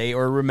to this day,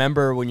 or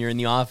remember when you're in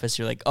the office,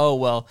 you're like, oh,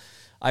 well,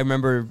 I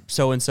remember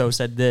so-and-so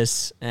said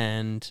this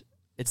and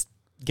it's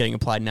getting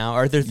applied now?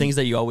 Are there things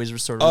that you always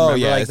sort of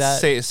remember like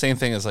that? Same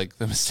thing as like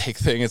the mistake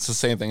thing. It's the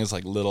same thing as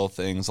like little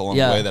things along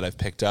the way that I've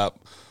picked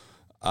up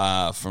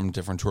from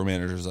different tour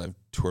managers I've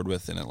toured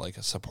with in like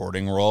a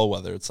supporting role,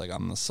 whether it's like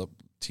I'm the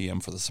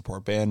TM for the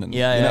support band. And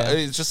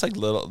it's just like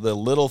the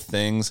little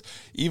things,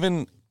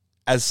 even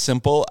as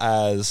simple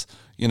as,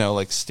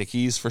 like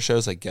stickies for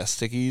shows, like guest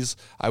stickies.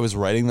 I was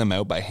writing them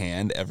out by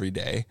hand every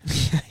day.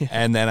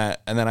 And then I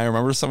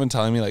remember someone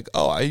telling me like,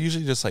 oh, I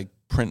usually just like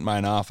print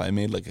mine off. I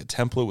made like a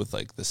template with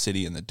like the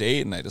city and the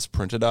date, and I just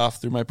printed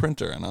off through my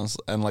printer.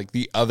 And like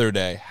the other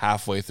day,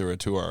 halfway through a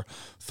tour,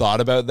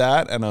 thought about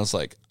that, and I was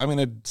like, I'm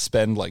going to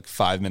spend like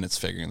 5 minutes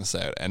figuring this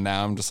out. And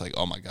now I'm just like,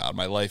 oh my God,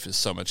 my life is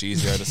so much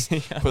easier. I just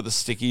put the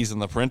stickies in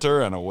the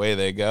printer and away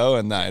they go,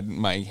 and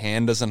my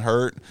hand doesn't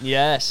hurt.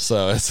 Yes.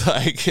 So it's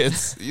like,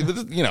 it's,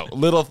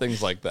 little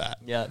things like that.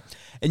 Yeah.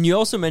 And you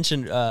also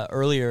mentioned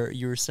earlier,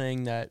 you were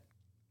saying that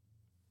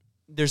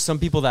there's some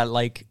people that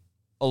like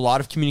a lot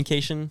of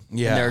communication.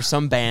 Yeah. And there are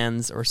some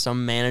bands or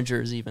some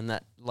managers even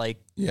that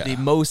like the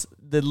most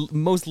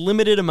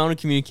limited amount of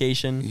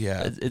communication.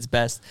 Yeah. It's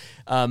best.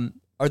 Are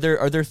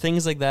there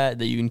things like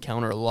that you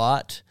encounter a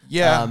lot?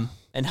 Yeah.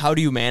 And how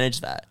do you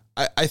manage that?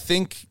 I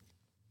think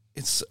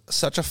it's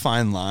such a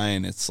fine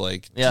line. It's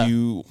like, do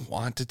you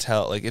want to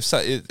tell, like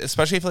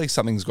especially if like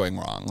something's going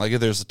wrong, like if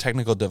there's a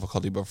technical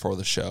difficulty before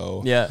the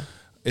show,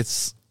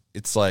 it's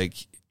like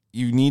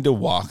you need to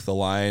walk the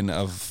line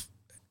of,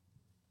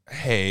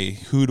 hey,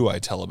 who do I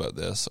tell about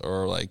this?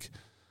 Or like,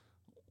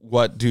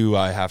 what do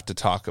I have to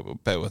talk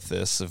about with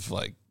this, of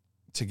like,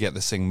 to get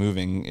this thing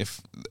moving? If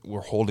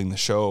we're holding the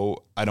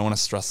show, I don't want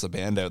to stress the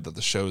band out that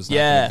the show's not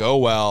going to go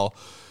well.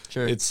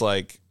 Sure. It's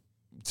like,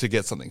 to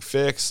get something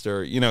fixed,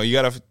 or, you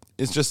gotta,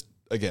 it's just,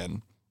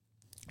 again,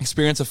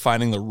 experience of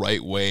finding the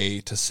right way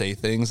to say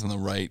things and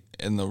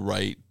the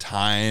right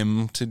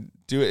time to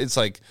do it. It's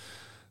like,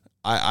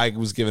 I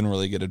was given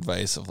really good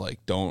advice of like,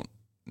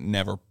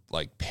 never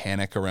like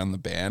panic around the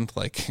band.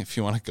 Like if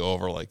you want to go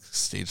over like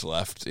stage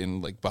left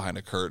in like behind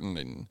a curtain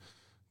and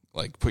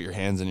like put your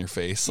hands in your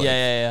face,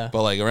 like,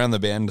 but like around the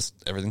band, just,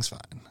 everything's fine.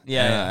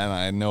 And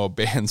I know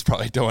bands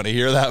probably don't want to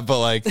hear that, but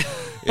like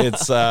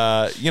it's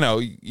I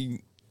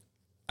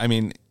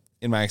mean,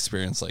 in my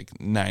experience, like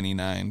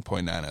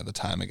 99.9 of the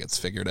time it gets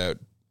figured out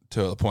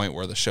to the point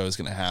where the show is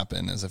going to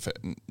happen as if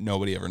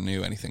nobody ever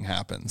knew anything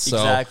happened. So,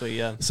 exactly.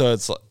 Yeah. So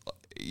it's,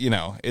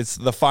 it's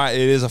it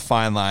is a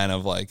fine line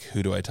of like,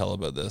 who do I tell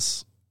about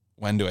this?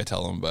 When do I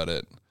tell them about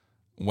it?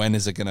 When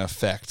is it going to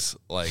affect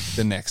like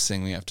the next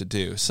thing we have to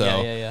do?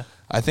 So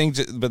I think,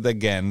 but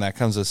again, that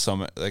comes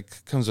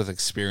with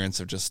experience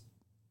of just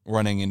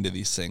running into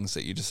these things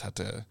that you just have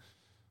to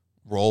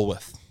roll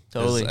with.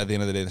 Totally. At the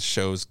end of the day, the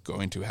show's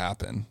going to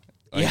happen.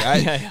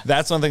 Like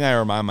that's one thing I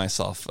remind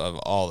myself of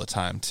all the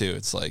time too.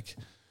 It's like,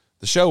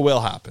 the show will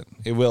happen.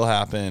 It will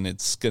happen.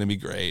 It's going to be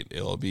great.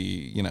 It'll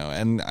be,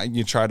 and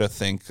you try to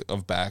think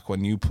of back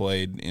when you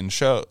played in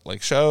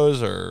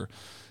shows or,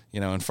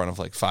 in front of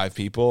like 5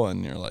 people,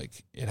 and you're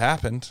like, it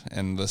happened.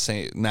 And the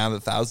same, now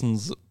that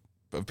thousands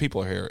of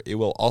people are here, it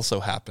will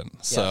also happen.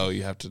 So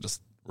you have to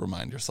just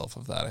remind yourself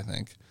of that, I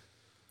think.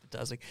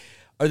 Fantastic.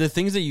 Are there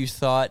things that you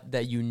thought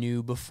that you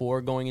knew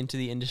before going into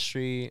the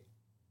industry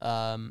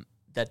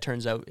that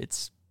turns out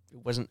it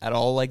wasn't at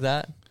all like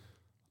that?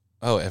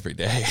 Oh, every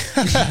day.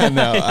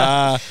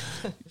 No.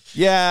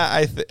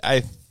 Yeah,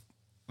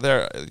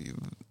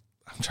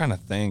 I'm trying to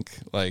think.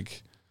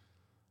 Like,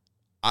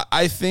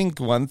 I think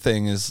one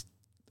thing is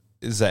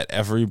that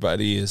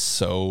everybody is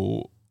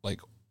so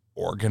like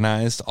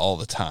organized all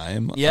the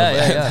time. Yeah.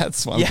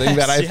 That's one thing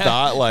that I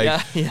thought,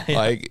 like, Yeah.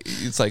 like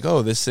it's like,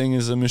 oh, this thing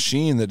is a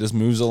machine that just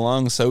moves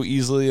along so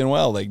easily and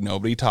well. Like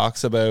nobody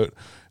talks about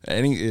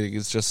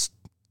it's just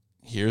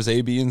here's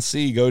A, B, and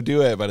C, go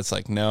do it. But it's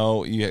like, no,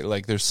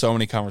 like there's so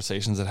many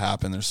conversations that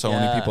happen. There's so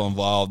many people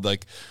involved.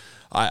 Like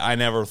I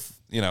never,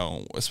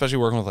 especially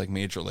working with like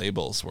major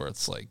labels where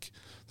it's like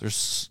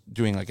there's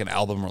doing like an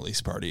album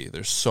release party.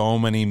 There's so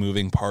many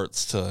moving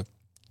parts to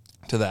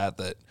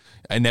that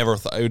I never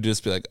thought. I would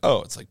just be like,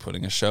 oh, it's like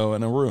putting a show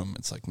in a room.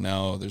 It's like,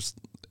 no, there's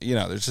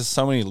just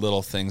so many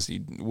little things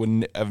you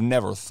wouldn't have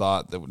never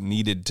thought that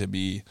needed to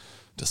be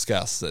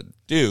discussed that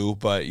do,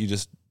 but you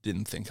just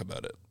didn't think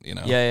about it,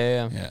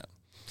 Yeah.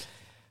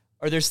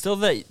 Are there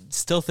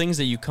still things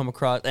that you come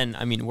across? And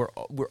I mean,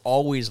 we're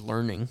always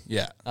learning.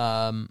 Yeah.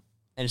 And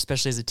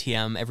especially as a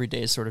TM, every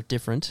day is sort of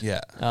different.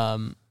 Yeah.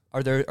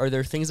 Are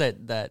there things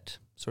that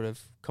sort of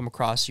come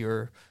across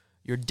your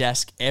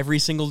desk every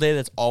single day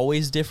that's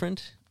always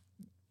different?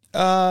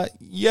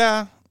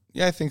 Yeah,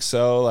 I think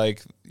so.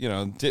 Like,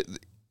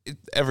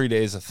 every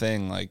day is a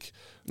thing. Like,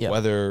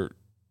 whether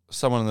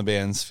someone in the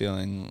band's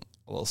feeling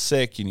a little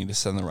sick, you need to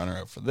send the runner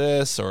out for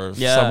this, or if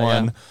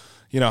someone,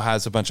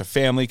 has a bunch of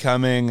family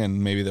coming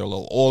and maybe they're a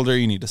little older,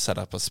 you need to set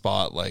up a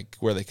spot like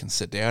where they can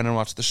sit down and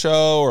watch the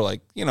show, or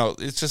like,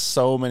 it's just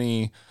so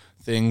many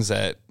things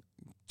that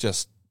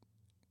just,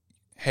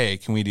 hey,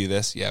 can we do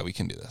this? Yeah, we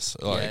can do this.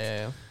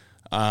 Like,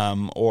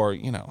 or,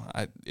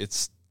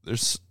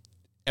 there's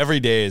every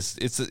day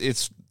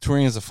it's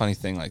touring is a funny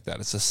thing like that.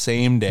 It's the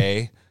same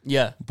day,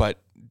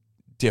 but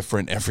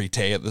different every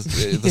day at the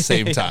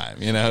same time.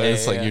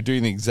 It's like you're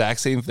doing the exact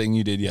same thing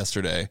you did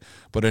yesterday,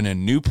 but in a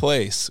new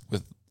place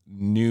with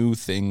new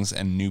things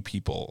and new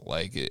people,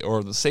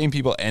 or the same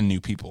people and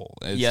new people.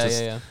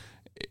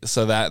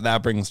 So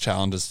that brings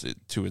challenges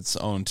to its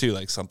own too.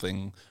 Like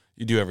something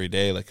you do every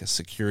day, like a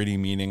security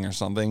meeting or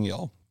something,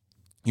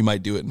 you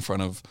might do it in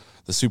front of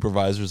the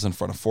supervisors in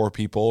front of 4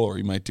 people, or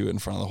you might do it in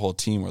front of the whole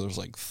team where there's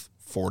like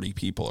 40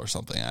 people or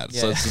something at it.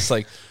 So it's just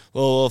like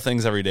little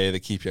things every day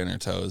that keep you on your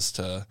toes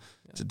to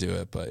do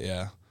it. But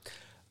yeah.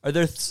 Are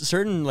there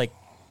certain, like,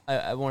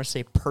 I want to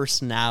say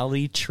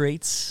personality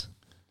traits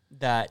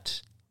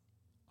that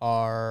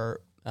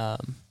are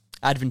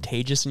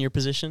advantageous in your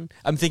position?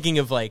 I'm thinking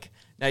of like,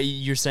 now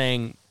you're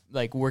saying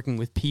like working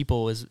with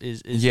people is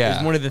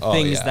one of the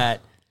things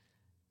that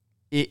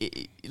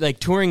like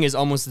touring is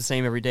almost the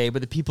same every day,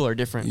 but the people are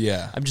different.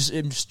 Yeah. I'm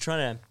just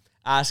trying to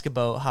ask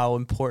about how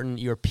important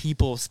your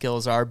people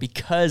skills are,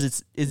 because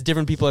it's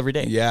different people every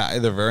day. Yeah,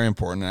 they're very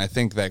important. And I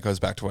think that goes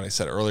back to what I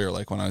said earlier.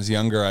 Like when I was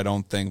younger, I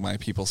don't think my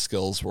people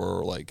skills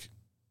were like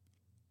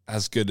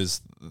as good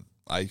as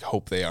I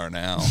hope they are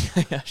now.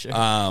 Yeah, sure.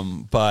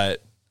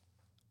 But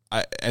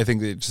I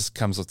think it just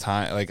comes with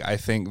time. Like I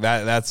think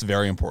that's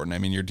very important. I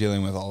mean, you're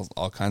dealing with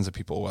all kinds of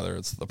people, whether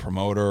it's the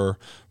promoter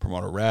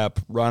rep,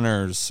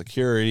 runners,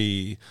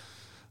 security,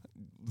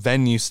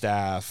 venue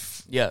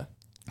staff,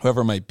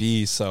 whoever it might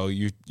be. So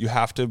you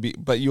have to be,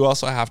 but you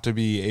also have to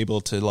be able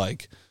to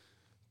like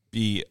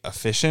be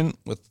efficient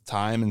with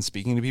time and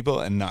speaking to people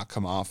and not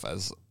come off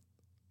as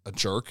a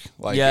jerk.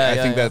 Like I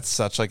think that's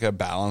such like a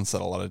balance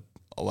that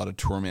a lot of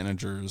tour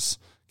managers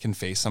can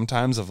face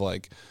sometimes, of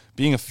like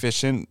being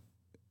efficient.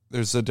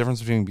 There's a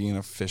difference between being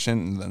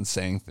efficient and then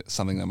saying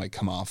something that might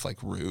come off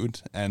like rude.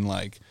 And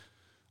like,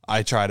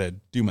 I try to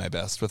do my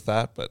best with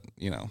that, but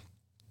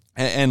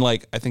and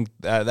like, I think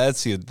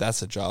that's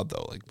a job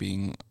though. Like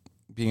being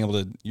able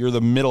to, you're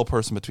the middle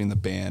person between the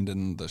band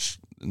and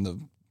the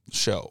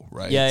show,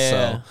 right?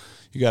 So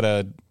you got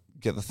to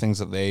get the things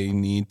that they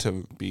need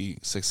to be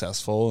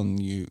successful,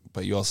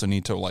 but you also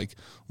need to like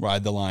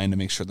ride the line to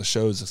make sure the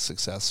show is a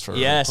success for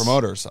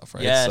promoter stuff,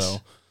 right? Yes.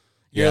 So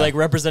you're like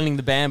representing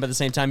the band, but at the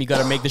same time, you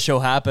got to make the show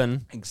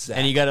happen. Exactly.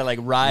 And you got to like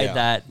ride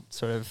that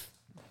sort of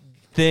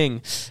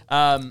thing.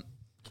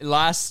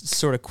 Last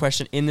sort of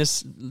question in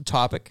this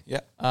topic. Yeah.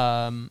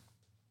 And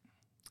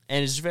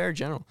it's very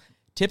general.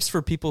 Tips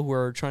for people who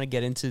are trying to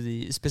get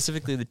into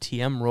specifically the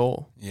TM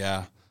role.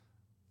 Yeah.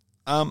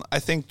 I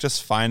think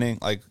just finding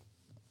like,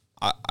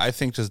 I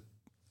think just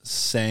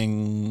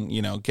saying,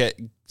 get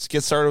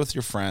started with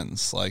your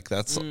friends. Like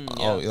that's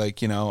like,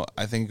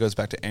 I think it goes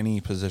back to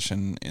any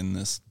position in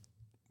this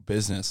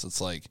business.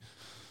 It's like,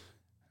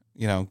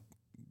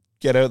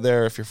 get out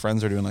there if your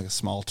friends are doing like a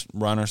small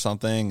run or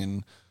something,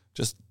 and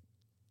just,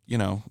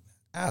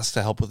 ask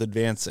to help with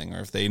advancing,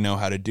 or if they know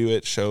how to do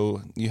it,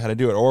 show you how to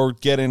do it, or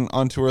get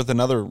on tour with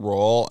another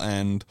role.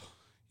 And,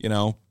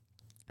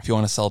 if you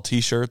want to sell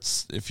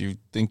t-shirts, if you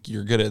think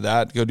you're good at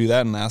that, go do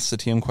that and ask the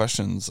TM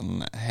questions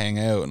and hang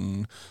out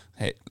and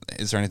hey,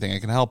 is there anything I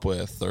can help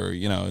with? Or,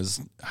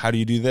 how do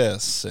you do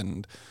this?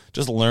 And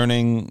just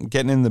learning,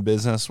 getting in the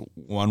business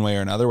one way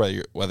or another,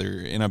 whether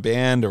you're in a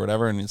band or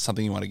whatever, and it's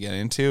something you want to get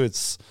into,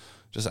 it's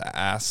just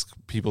ask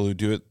people who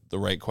do it the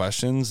right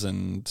questions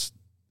and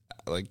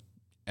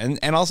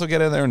and also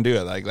get in there and do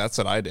it. Like, that's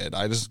what I did.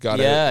 I just got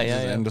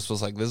and just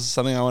was like, this is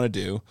something I want to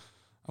do.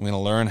 I'm going to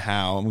learn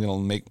how. I'm going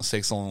to make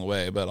mistakes along the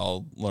way, but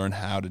I'll learn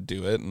how to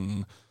do it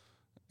and,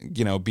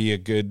 be a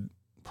good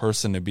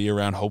person to be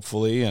around,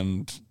 hopefully,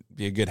 and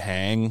be a good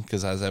hang,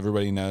 because as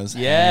everybody knows,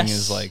 hang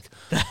is like,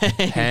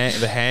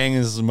 the hang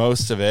is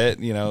most of it.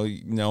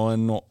 No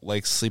one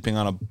likes sleeping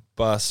on a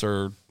bus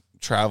or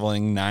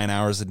traveling 9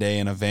 hours a day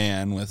in a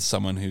van with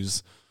someone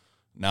who's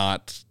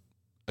not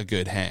a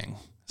good hang.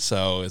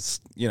 So it's,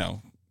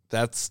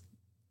 that's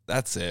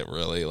it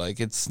really. Like,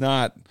 it's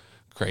not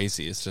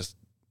crazy. It's just,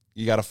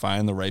 you got to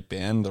find the right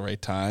band, the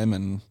right time,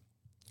 and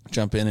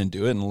jump in and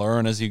do it and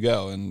learn as you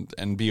go,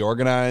 and be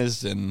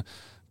organized and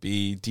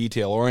be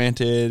detail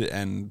oriented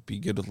and be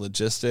good with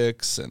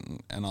logistics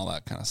and all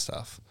that kind of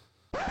stuff.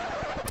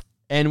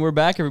 And we're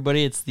back,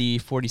 everybody. It's the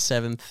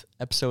 47th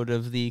episode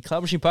of the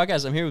Cloud Machine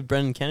Podcast. I'm here with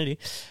Brendan Kennedy.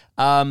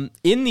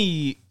 In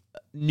the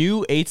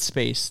new 8th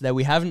space that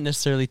we haven't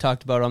necessarily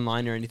talked about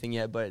online or anything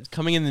yet, but it's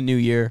coming in the new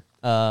year,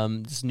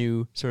 this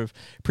new sort of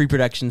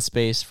pre-production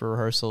space for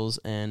rehearsals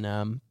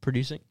and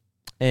producing.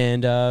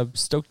 And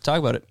stoked to talk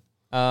about it.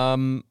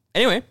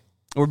 Anyway,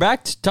 we're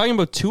back to talking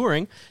about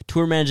touring,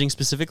 tour managing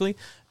specifically,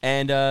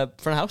 and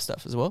front of house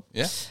stuff as well.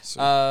 Yeah.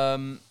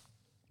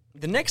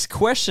 The next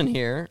question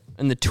here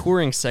in the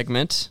touring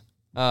segment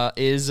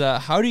is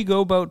how do you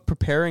go about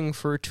preparing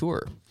for a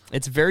tour?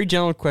 It's a very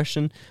general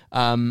question.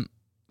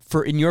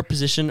 For in your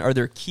position, are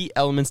there key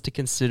elements to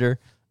consider?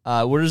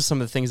 What are some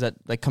of the things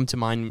that come to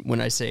mind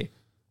when I say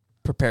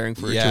preparing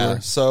for a tour?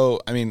 So,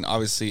 I mean,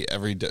 obviously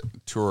every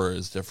tour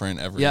is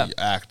different. Every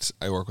act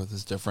I work with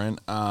is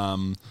different.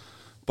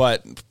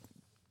 But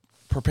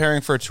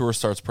preparing for a tour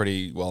starts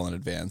pretty well in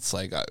advance.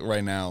 Like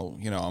right now,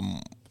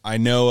 I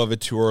know of a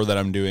tour that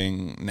I'm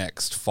doing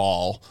next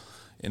fall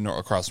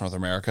across North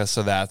America.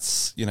 So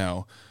that's,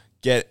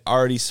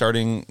 already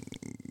starting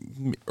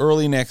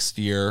early next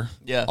year.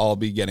 Yeah. I'll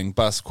be getting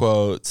bus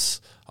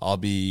quotes. I'll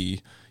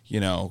be,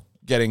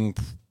 getting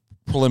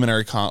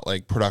preliminary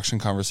production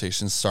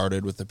conversations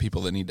started with the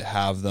people that need to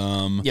have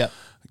them. Yeah.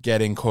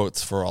 Getting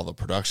quotes for all the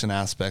production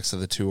aspects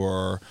of the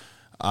tour.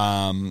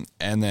 And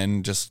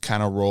then just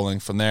kind of rolling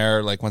from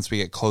there. Like once we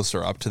get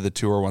closer up to the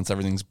tour, once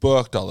everything's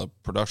booked, all the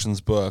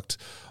production's booked,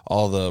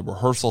 all the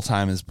rehearsal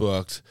time is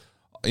booked,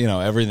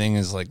 everything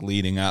is like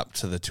leading up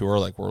to the tour.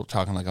 Like we're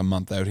talking like a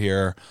month out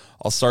here.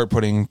 I'll start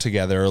putting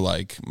together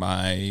like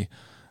my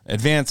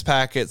advance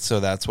packet. So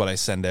that's what I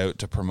send out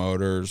to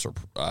promoters or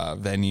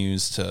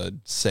venues to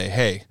say,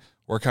 hey,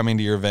 we're coming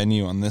to your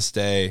venue on this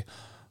day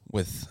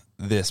with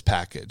this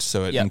package.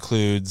 So it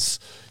includes,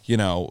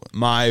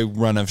 my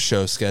run of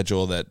show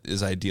schedule that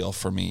is ideal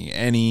for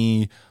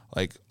me.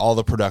 All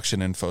the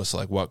production info. So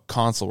like what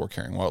console we're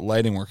carrying, what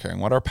lighting we're carrying,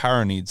 what our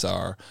power needs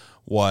are,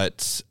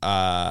 what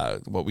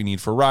we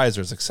need for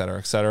risers, et cetera,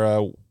 et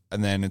cetera.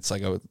 And then it's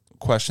like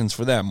questions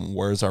for them.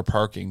 Where's our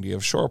parking? Do you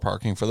have shore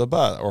parking for the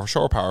bus or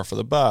shore power for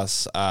the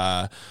bus?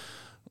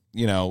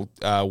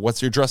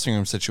 What's your dressing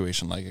room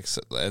situation like?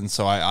 And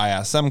so I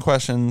ask them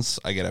questions,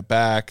 I get it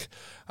back.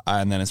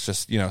 And then it's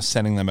just,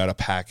 sending them out a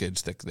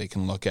package that they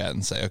can look at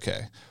and say,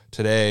 okay,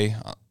 today,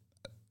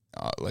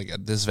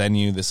 at this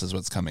venue, this is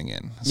what's coming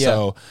in. Yeah.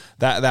 So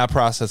that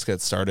process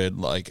gets started.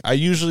 Like I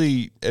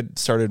usually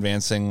start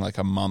advancing like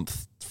a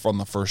month from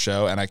the first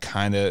show. And I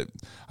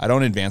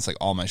don't advance like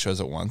all my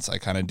shows at once. I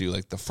kind of do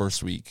like the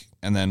first week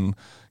and then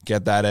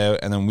get that out.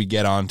 And then we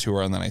get on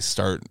tour and then I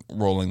start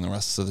rolling the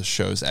rest of the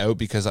shows out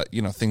because,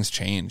 things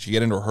change. You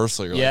get into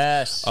rehearsal. You're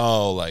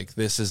like,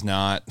 this is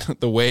not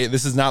the way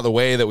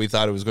that we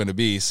thought it was going to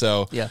be.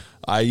 So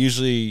I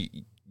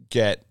usually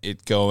get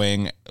it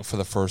going for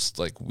the first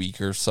like week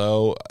or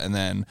so. And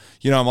then,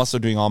 I'm also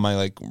doing all my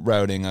like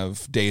routing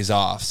of days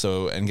off.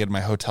 So, and getting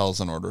my hotels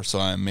in order. So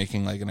I'm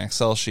making like an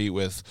Excel sheet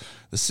with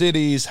the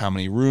cities, how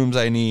many rooms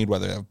I need,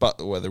 whether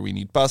we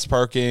need bus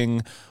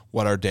parking,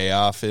 what our day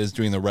off is,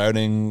 doing the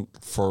routing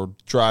for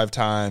drive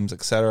times,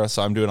 etc.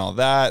 So I'm doing all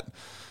that,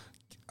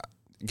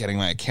 getting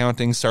my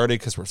accounting started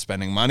because we're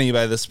spending money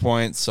by this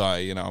point. So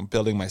I'm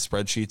building my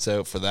spreadsheets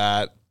out for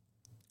that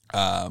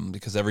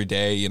because every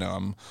day,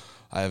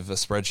 I have a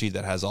spreadsheet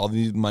that has all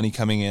the money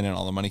coming in and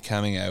all the money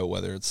coming out,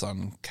 whether it's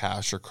on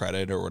cash or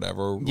credit or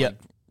whatever, like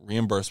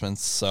reimbursements.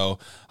 So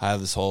I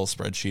have this whole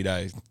spreadsheet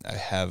I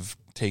have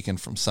taken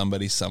from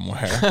somebody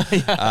somewhere.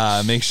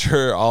 Make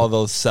sure all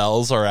those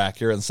cells are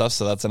accurate and stuff.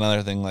 So that's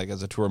another thing. Like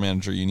as a tour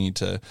manager, you need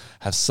to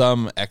have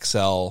some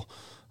Excel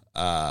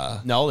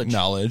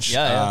knowledge.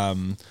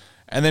 And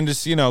then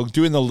just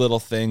doing the little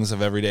things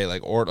of every day,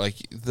 or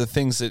the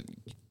things that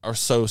are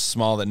so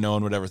small that no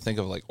one would ever think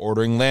of, like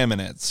ordering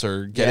laminates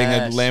or getting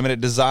a laminate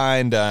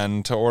design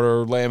done to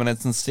order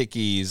laminates and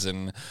stickies,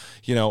 and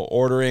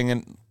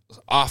ordering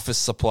office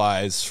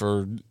supplies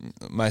for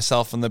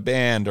myself and the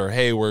band, or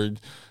hey, we're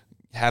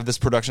have this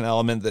production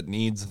element that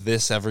needs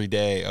this every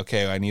day.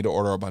 Okay, I need to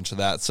order a bunch of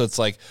that. So it's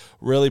like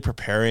really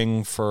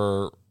preparing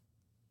for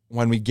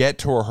when we get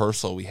to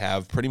rehearsal, we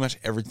have pretty much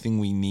everything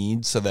we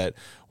need so that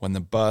when the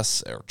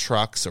bus or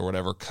trucks or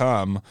whatever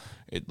come,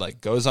 it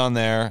like goes on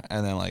there,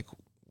 and then like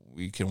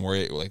we can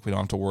worry, like we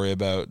don't have to worry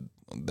about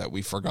that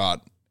we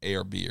forgot A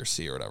or B or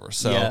C or whatever.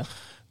 So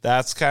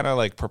that's kind of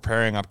like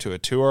preparing up to a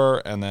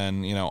tour, and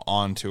then, you know,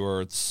 on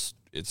tour, it's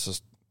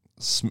just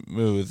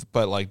smooth,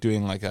 but like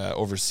doing like a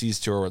overseas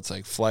tour where it's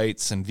like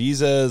flights and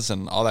visas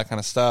and all that kind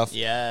of stuff.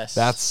 Yes.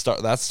 That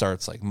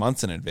starts like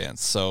months in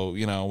advance. So,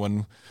 you know,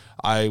 when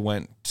I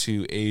went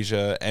to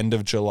Asia end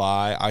of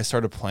July, I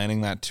started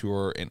planning that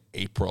tour in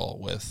April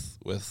with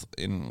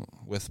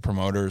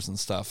promoters and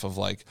stuff of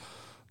like,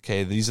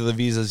 okay, these are the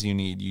visas you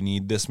need. You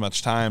need this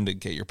much time to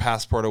get your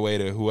passport away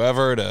to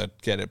whoever to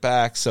get it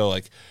back. So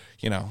like,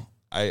 you know,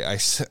 I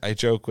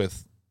joke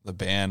with the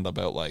band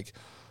about like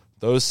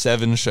those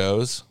 7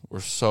 shows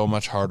were so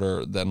much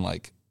harder than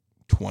like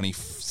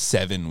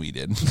 27 we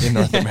did in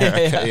North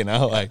America, you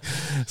know, like,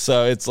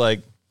 so it's like,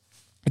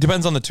 it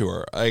depends on the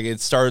tour. Like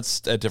it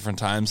starts at different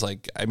times.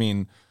 Like, I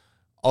mean,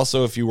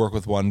 also if you work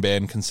with one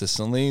band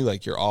consistently,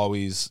 like you're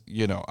always,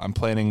 you know, I'm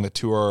planning the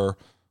tour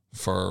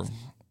for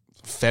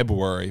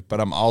February, but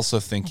I'm also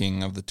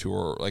thinking of the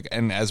tour like,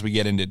 and as we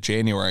get into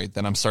January,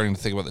 then I'm starting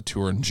to think about the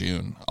tour in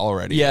June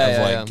already.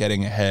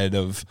 Getting ahead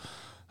of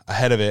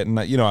it.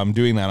 And, you know, I'm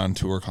doing that on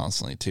tour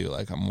constantly too.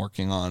 Like I'm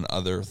working on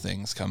other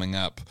things coming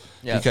up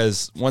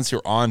because once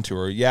you're on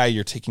tour,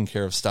 you're taking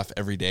care of stuff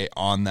every day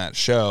on that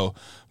show,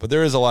 but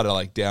there is a lot of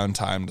like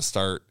downtime to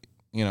start,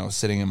 you know,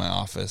 sitting in my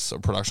office or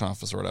production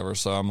office or whatever.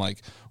 So I'm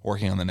like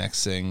working on the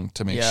next thing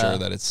to make sure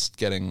that it's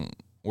getting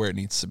where it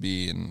needs to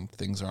be and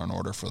things are in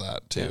order for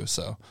that too. Yeah.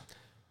 So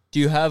do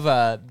you have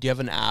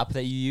an app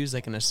that you use,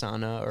 like an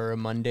Asana or a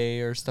Monday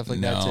or stuff like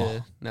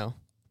that? No.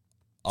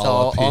 It's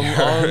all on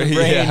the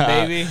brain,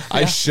 baby. Yeah.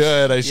 I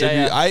should.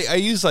 I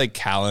use like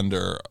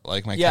calendar,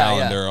 like my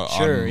calendar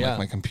on like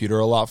my computer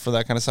a lot for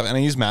that kind of stuff. And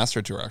I use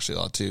Master Tour actually a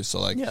lot too. So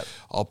like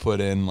I'll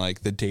put in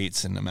like the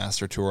dates in the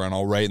Master Tour, and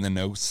I'll write in the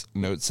notes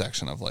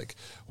section of like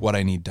what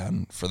I need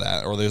done for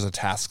that. Or there's a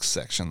tasks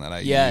section that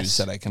I use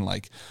that I can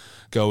like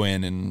go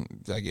in and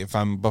like if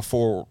I'm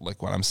before,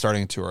 like when I'm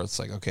starting a tour, it's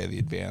like, okay, the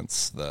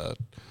advance, the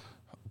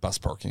bus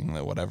parking,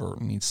 the whatever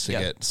needs to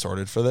get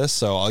sorted for this.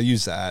 So I'll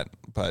use that.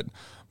 But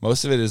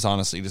most of it is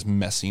honestly just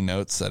messy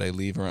notes that I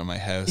leave around my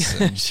house.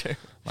 And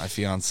my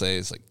fiance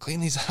is like, clean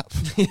these up.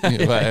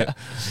 But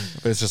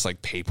it's just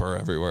like paper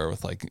everywhere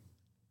with like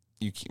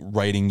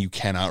writing you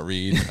cannot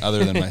read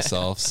other than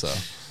myself. So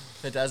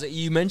it does it.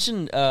 You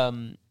mentioned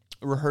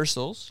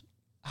rehearsals.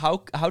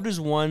 How does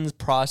one's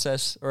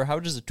process, or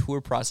how does a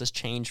tour process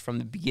change from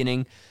the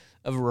beginning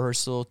of a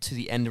rehearsal to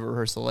the end of a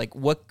rehearsal? Like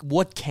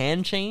what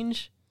can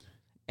change,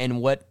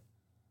 and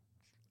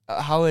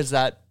how has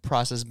that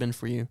process been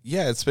for you?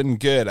 Yeah, it's been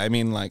good. I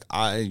mean, like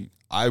I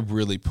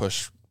really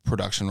push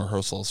production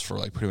rehearsals for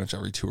like pretty much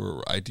every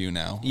tour I do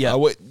now. Yeah,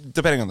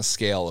 depending on the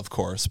scale, of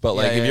course. But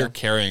like if you're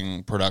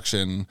carrying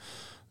production,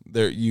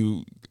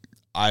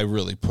 I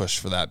really push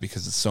for that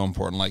because it's so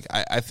important. Like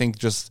I think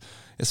just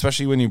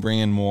especially when you bring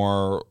in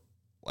more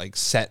like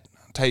set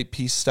type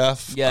piece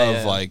stuff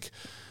like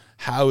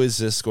how is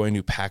this going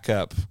to pack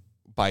up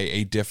by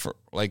a different,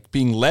 like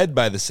being led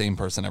by the same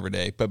person every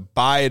day, but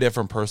by a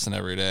different person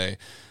every day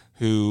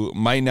who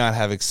might not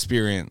have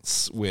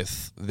experience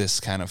with this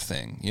kind of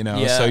thing, you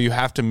know? So you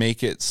have to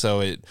make it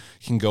so it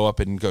can go up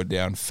and go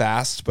down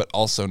fast, but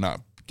also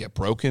not get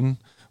broken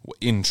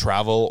in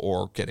travel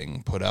or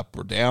getting put up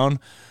or down.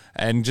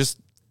 And just,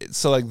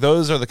 so like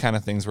those are the kind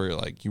of things where you're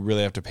like, you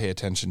really have to pay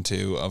attention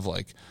to of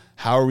like,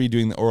 how are we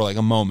doing, or like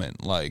a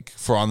moment, like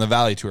for on the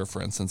Valley tour,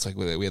 for instance, like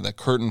we had that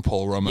curtain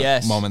pull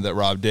moment that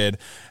Rob did.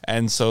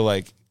 And so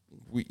like,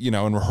 you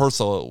know, in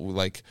rehearsal,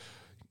 like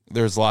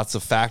there's lots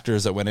of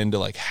factors that went into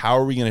like, how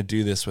are we going to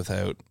do this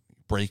without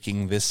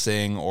breaking this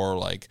thing, or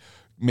like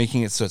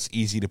making it so it's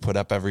easy to put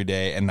up every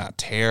day and not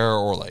tear,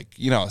 or like,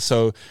 you know,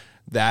 so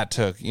that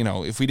took, you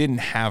know, if we didn't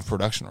have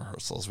production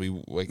rehearsals, we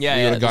would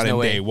have gone in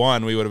day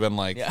one, we would have been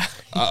like,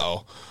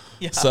 uh-oh.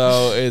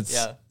 So it's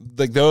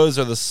like, those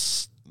are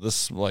the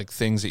like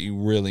things that you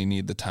really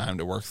need the time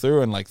to work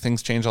through. And like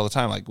things change all the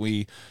time. Like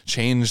we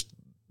changed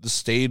the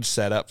stage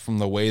setup from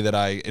the way that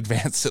I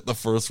advanced it the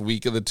first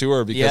week of the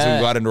tour because we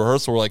got into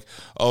rehearsal. We're like,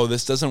 oh,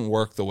 this doesn't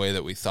work the way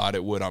that we thought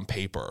it would on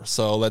paper.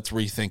 So let's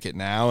rethink it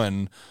now,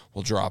 and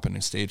we'll drop a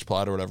new stage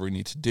plot or whatever we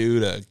need to do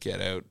to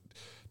get out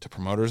to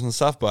promoters and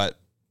stuff. But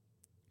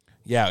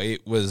yeah,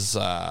 it was,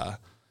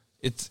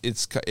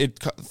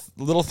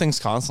 little things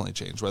constantly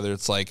change, whether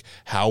it's like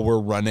how we're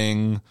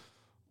running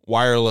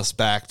wireless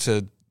back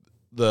to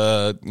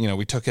the, you know,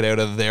 we took it out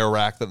of their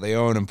rack that they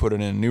own and put it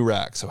in a new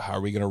rack. So how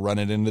are we going to run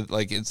it into,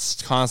 like,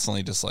 it's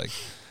constantly just like,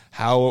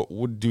 how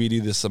do we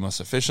do this the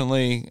most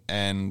efficiently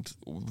and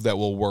that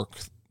will work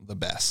the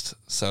best?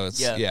 So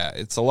it's,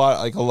 it's a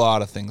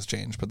lot of things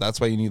change, but that's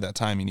why you need that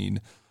time. You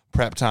need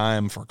prep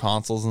time for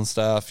consoles and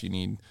stuff. You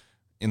need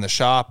in the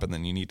shop, and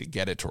then you need to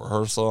get it to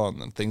rehearsal,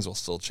 and then things will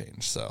still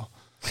change. So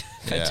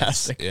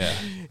Fantastic. Yeah.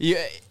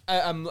 Yeah,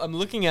 I'm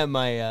looking at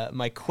my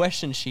my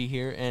question sheet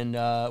here, and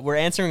we're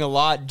answering a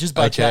lot just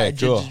by Cool.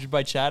 just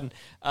by chatting.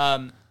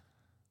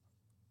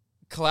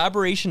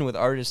 Collaboration with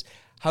artists.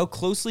 How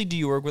closely do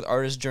you work with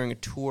artists during a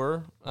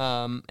tour?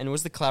 And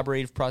what's the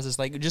collaborative process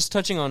like? Just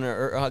touching on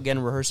again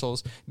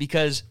rehearsals,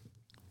 because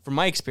from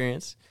my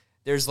experience,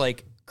 there's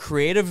like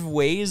creative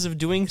ways of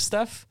doing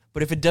stuff.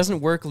 But if it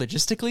doesn't work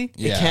logistically,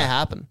 it can't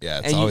happen.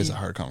 Yeah, it's always a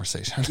hard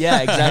conversation. Yeah,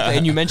 exactly.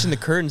 And you mentioned the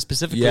curtain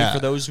specifically for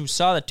those who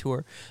saw the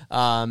tour.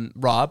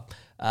 Rob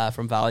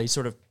from Valley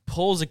sort of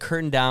pulls a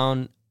curtain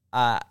down,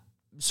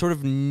 sort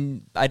of,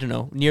 I don't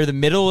know, near the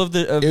middle of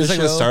the It was the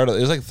like show. the start of, it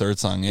was like the third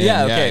song.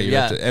 Yeah, okay, you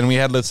yeah. have to- and we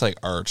had this like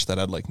arch that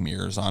had like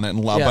mirrors on it and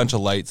a bunch of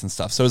lights and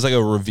stuff. So it was like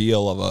a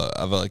reveal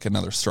of like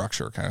another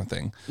structure kind of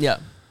thing. Yeah.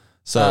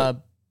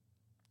 So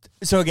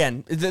So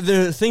again,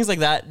 the things like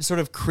that, sort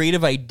of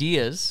creative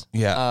ideas,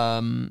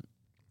 that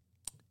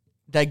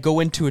go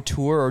into a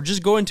tour or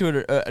just go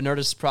into an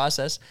artist's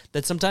process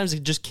that sometimes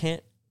it just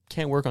can't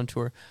work on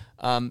tour.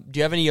 Do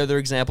you have any other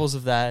examples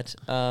of that?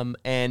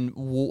 And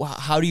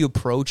how do you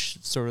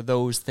approach sort of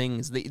those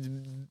things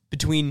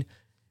between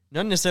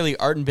not necessarily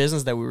art and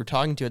business that we were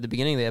talking to at the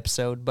beginning of the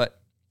episode,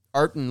 but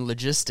art and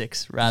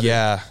logistics rather?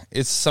 Yeah,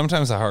 it's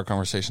sometimes a hard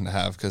conversation to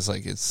have because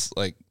like it's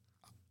like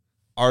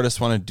artists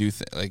want to do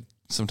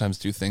sometimes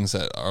do things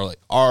that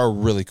are a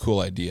really cool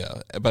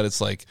idea, but it's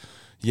like,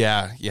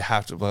 yeah, you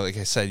have to, like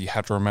I said, you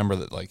have to remember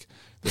that like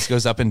this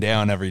goes up and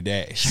down every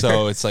day. Sure.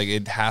 So it's like,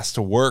 it has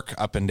to work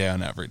up and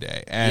down every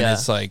day. And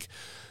it's like,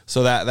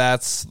 so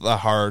that's the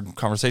hard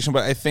conversation.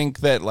 But I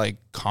think that like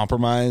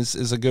compromise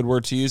is a good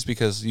word to use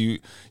because you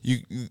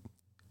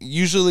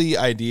usually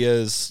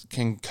ideas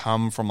can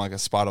come from like a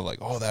spot of like,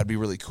 oh, that'd be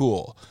really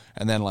cool.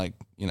 And then like,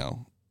 you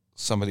know,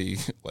 somebody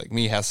like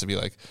me has to be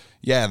like,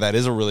 yeah, that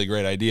is a really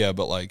great idea,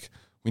 but like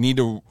we need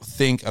to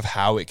think of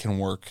how it can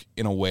work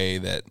in a way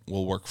that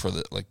will work for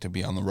the like to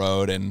be on the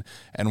road and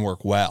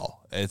work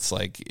well. It's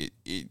like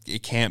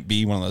it can't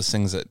be one of those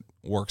things that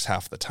works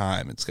half the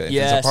time. If it's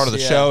a part of the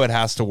show, it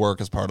has to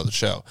work as part of the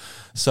show.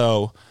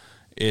 So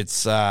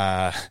it's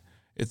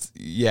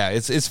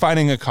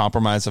finding a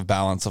compromise of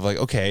balance of like,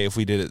 okay, if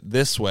we did it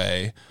this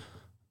way,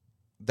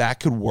 that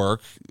could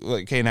work.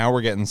 Like, okay, now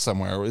we're getting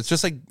somewhere. It's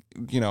just like,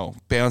 you know,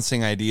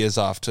 bouncing ideas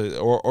off to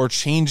or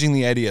changing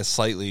the idea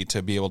slightly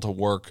to be able to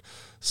work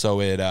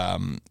so it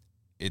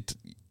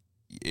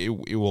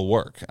will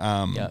work.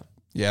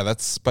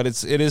 But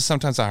it is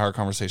sometimes a hard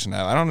conversation to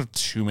have. I don't have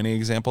too many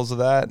examples of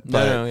that.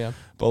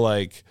 But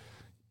like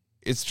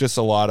it's just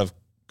a lot of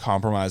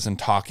compromise and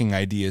talking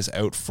ideas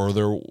out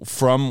further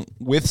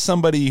with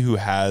somebody who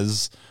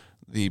has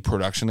the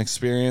production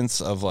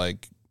experience of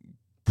like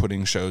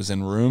putting shows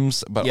in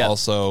rooms, but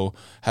also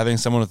having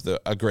someone with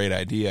a great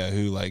idea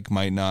who like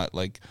might not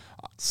like.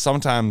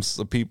 Sometimes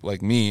the people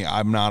like me,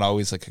 I'm not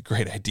always like a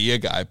great idea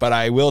guy, but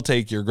I will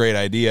take your great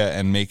idea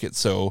and make it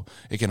so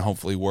it can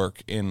hopefully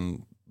work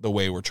in the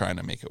way we're trying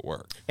to make it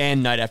work.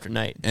 And night after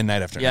night.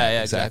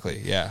 Yeah,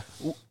 exactly. Yeah.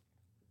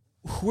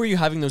 Who are you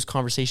having those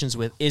conversations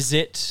with? Is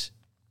it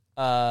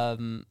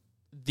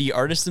the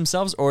artists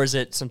themselves, or is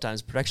it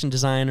sometimes production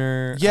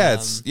designer? Yeah,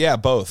 it's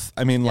both.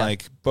 I mean,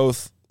 like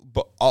both.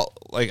 But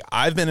like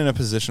I've been in a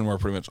position where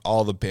pretty much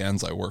all the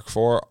bands I work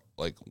for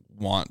like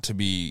want to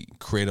be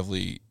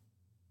creatively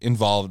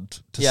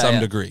involved to some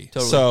degree.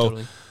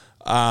 Totally.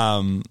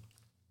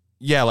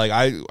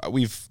 Like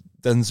we've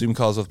done Zoom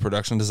calls with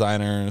production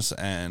designers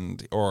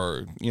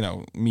or you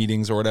know,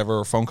 meetings or whatever,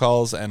 or phone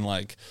calls, and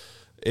like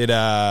it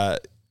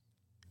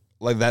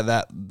like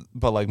that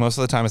but like most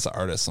of the time it's the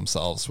artists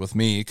themselves with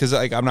me, because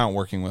like I'm not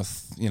working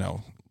with, you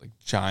know, like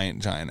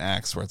giant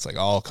acts where it's like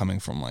all coming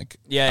from like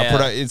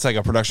it's like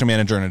a production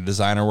manager and a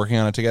designer working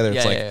on it together.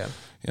 It's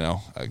you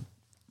know,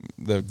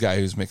 the guy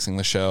who's mixing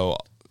the show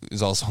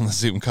is also on the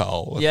Zoom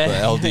call with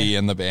the LD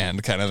and the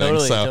band kind of thing.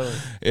 So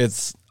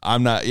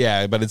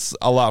but it's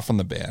a lot from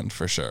the band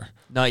for sure.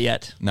 Not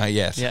yet. Yeah.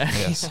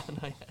 Yes.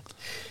 Not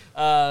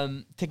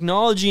yet.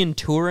 Technology and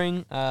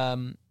touring.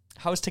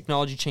 How has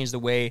technology changed the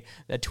way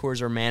that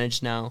tours are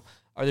managed now?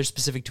 Are there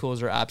specific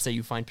tools or apps that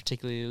you find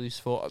particularly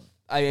useful?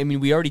 I mean,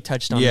 we already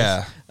touched on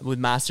this with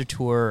Master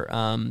Tour.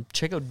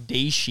 Check out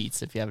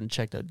Daysheets if you haven't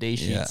checked out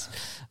Daysheets.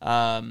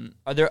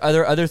 Are there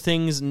other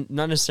things,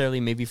 not necessarily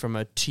maybe from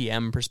a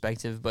TM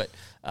perspective, but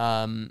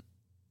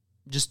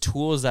just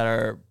tools that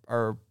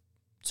are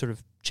sort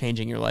of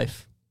changing your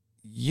life?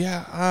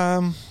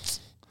 Yeah,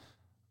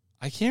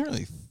 I can't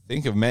really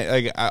think of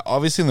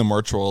obviously in the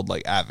merch world,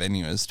 like At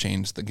Venue has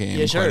changed the game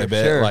quite a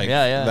bit. Sure. Like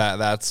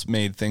that's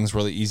made things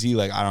really easy.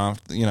 Like I don't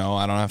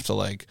have to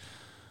like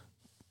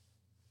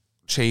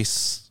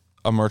chase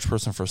a merch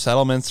person for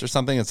settlements or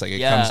something. It's like it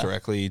comes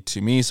directly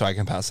to me, so I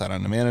can pass that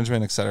on to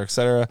management, et cetera, et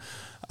cetera.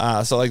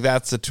 So like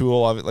that's a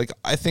tool of it. Like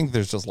I think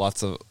there's just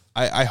lots of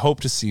I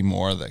hope to see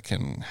more that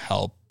can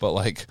help, but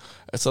like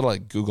it's sort of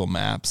like Google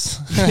Maps.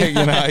 You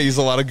know, I use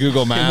a lot of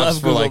Google Maps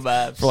for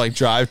like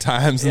drive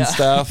times and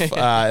stuff.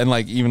 And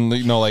like even,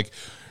 you know, like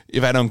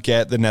if I don't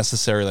get the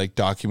necessary like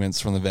documents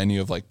from the venue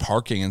of like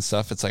parking and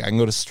stuff, it's like I can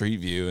go to Street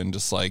View and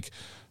just like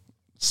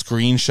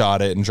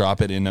screenshot it and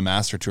drop it into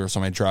Master Tour so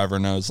my driver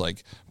knows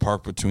like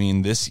park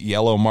between this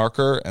yellow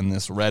marker and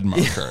this red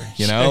marker,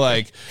 you know,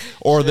 like,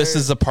 or this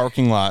is a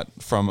parking lot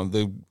from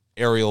the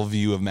aerial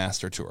view of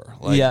Master Tour,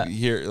 like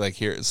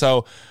here.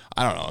 So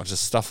I don't know,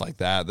 just stuff like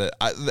that.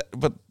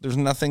 But there's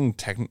nothing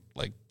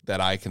like that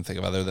I can think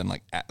of other than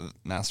like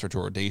Master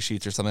Tour day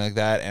sheets or something like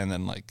that, and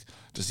then like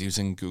just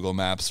using Google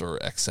Maps or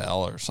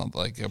Excel or something,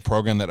 like a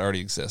program that already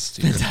exists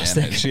to your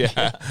advantage.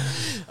 Yeah.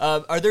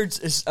 Are there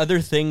other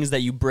things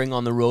that you bring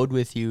on the road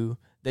with you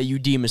that you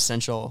deem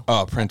essential?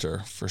 Oh,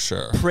 printer for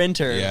sure.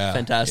 Printer, yeah,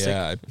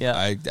 fantastic. Yeah,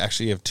 I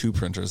actually have 2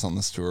 printers on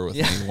this tour with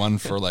me. One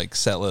for like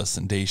set lists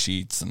and day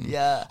sheets and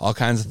all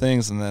kinds of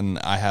things, and then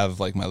I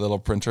have like my little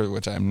printer,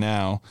 which I'm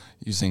now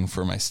using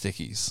for my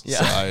stickies. Yeah.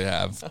 So I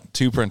have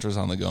 2 printers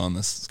on the go on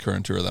this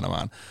current tour that I'm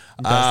on.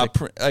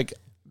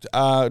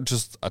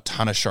 Just a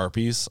ton of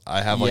Sharpies.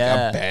 I have like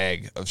a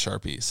bag of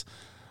Sharpies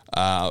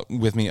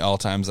with me all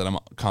times that I'm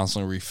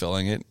constantly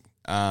refilling it.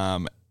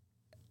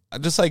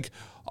 Just like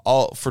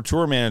all for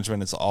tour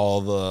management, it's all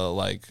the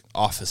like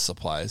office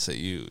supplies that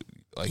you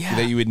like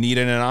that you would need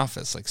in an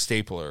office, like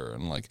stapler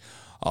and like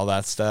all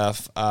that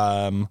stuff.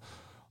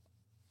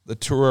 The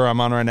tour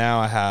I'm on right now,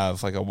 I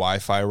have like a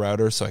Wi-Fi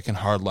router so I can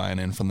hardline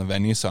in from the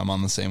venue. So I'm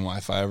on the same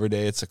Wi-Fi every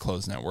day. It's a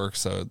closed network,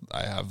 so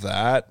I have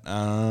that.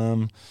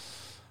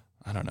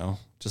 I don't know,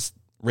 just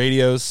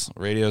radios.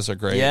 Radios are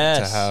great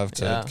to have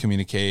to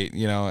communicate.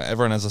 You know,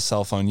 everyone has a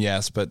cell phone,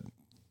 yes, but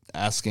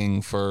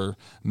asking for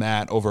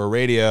Matt over a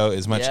radio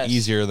is much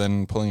easier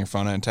than pulling your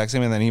phone out and texting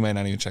him, and then he might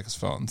not even check his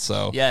phone.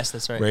 So yes,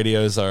 that's right.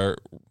 Radios are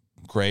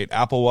great.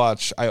 Apple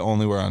Watch, I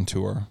only wear on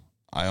tour.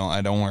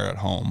 I don't wear it at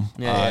home.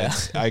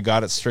 I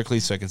got it strictly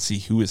so I could see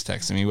who is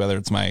texting me, whether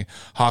it's my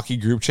hockey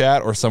group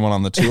chat or someone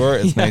on the tour.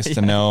 It's nice to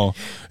know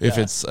if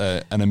it's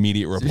an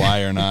immediate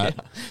reply or not.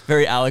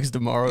 Very Alex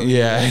DeMauro.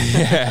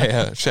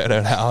 Yeah. Shout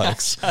out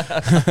Alex.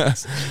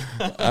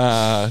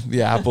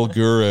 The Apple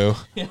guru.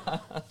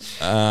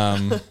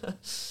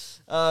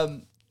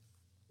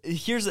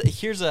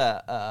 Here's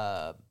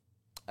a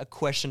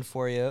question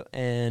for you,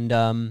 and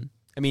I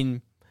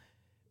mean,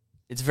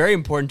 it's very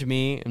important to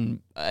me,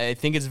 and I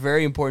think it's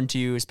very important to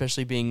you,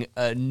 especially being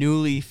a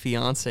newly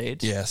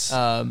fiancéed. Yes.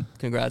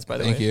 Congrats, by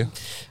the way. Thank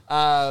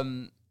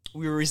you.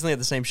 We were recently at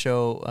the same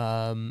show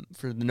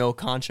for the Noah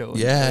Khan show.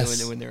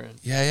 Yes. When they're in.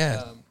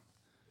 Yeah.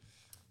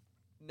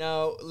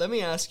 Now, let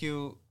me ask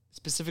you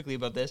specifically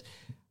about this.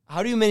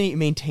 How do you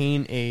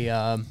maintain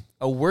a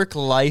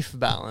work-life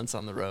balance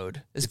on the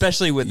road,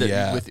 especially with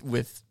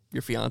with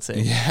your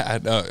fiancée? Yeah,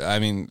 no, I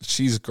mean,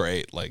 she's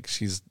great. Like,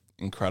 she's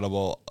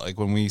incredible. Like,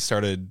 when we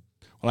started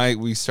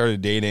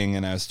dating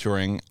and I was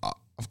touring,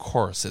 of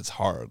course it's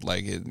hard.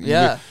 Like,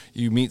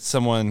 you meet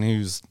someone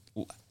who's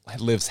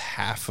lives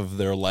half of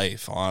their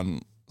life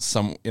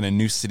in a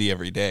new city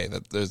every day.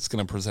 That's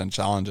going to present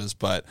challenges,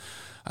 but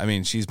I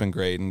mean, she's been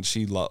great, and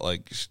she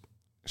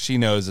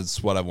knows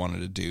it's what I wanted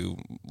to do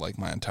like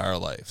my entire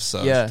life.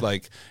 So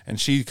like, and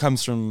she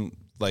comes from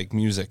like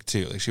music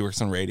too. Like, she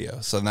works on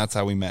radio, so that's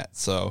how we met.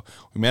 So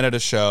we met at a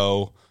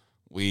show.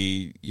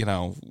 We've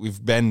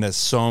been to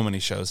so many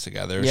shows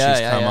together. She's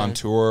come on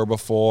tour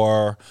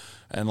before,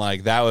 and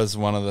like that was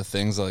one of the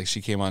things that, like, she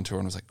came on tour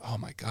and was like, "Oh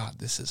my God,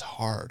 this is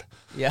hard."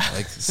 Yeah,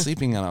 like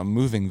sleeping on a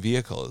moving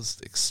vehicle is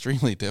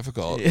extremely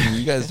difficult. And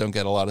you guys don't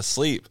get a lot of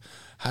sleep.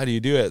 How do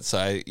you do it?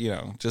 So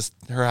just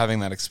her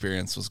having that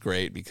experience was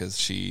great, because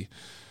she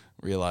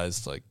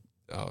realized like,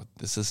 oh,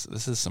 this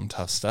is some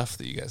tough stuff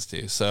that you guys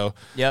do. So,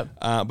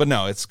 but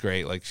no, it's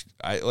great. Like,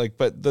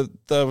 but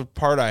the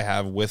part I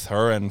have with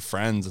her and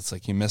friends, it's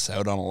like you miss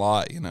out on a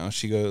lot. You know,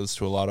 she goes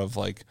to a lot of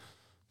like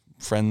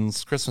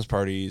friends' Christmas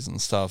parties and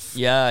stuff.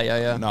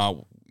 Yeah.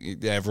 No,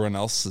 everyone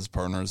else's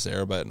partner's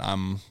there, but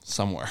I'm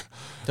somewhere.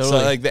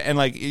 Totally.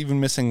 So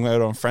even missing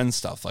out on friends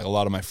stuff. Like, a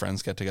lot of my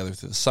friends get together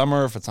through the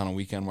summer. If it's on a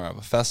weekend where I have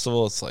a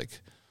festival, it's like,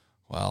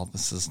 well,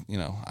 this is,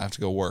 I have to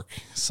go work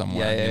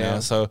somewhere, you know?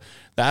 So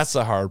that's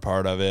the hard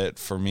part of it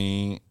for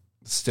me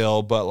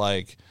still. But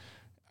like,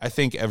 I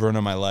think everyone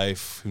in my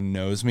life who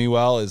knows me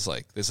well is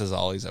like, this is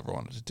all he's ever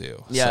wanted to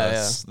do.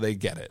 They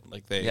get it.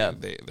 Like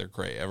they're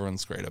great.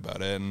 Everyone's great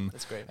about it. And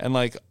that's great. And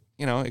like,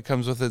 it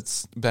comes with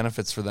its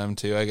benefits for them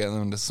too. I get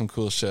them to some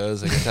cool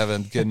shows. I get to have a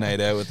good night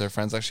out with their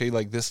friends. Actually,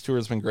 like, this tour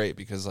has been great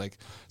because like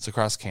it's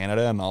across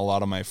Canada, and a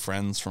lot of my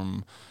friends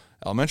from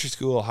elementary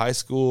school, high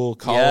school,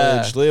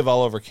 college live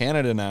all over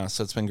Canada now.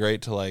 So it's been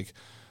great to like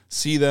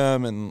see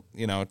them, and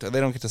they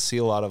don't get to see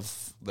a lot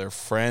of their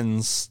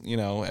friends,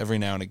 every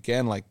now and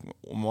again. Like,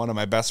 one of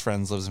my best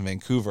friends lives in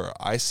Vancouver.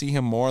 I see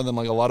him more than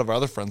like a lot of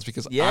other friends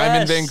because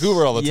I'm in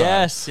Vancouver all the time.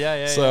 Yes,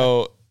 yeah.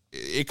 So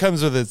it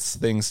comes with its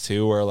things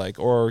too, where like,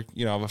 or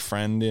I have a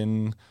friend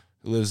who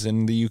lives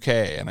in the UK,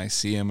 and I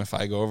see him if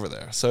I go over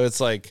there. So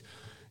it's like,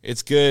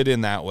 it's good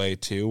in that way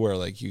too, where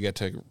like you get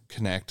to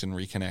connect and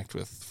reconnect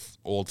with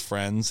old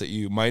friends that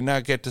you might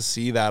not get to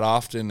see that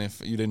often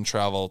if you didn't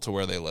travel to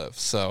where they live.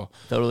 So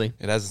totally,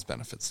 it has its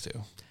benefits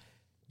too.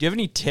 Do you have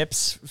any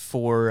tips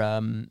for,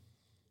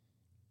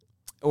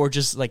 or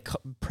just like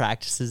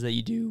practices that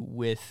you do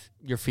with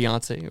your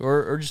fiance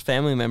or just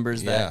family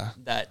members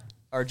that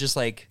are just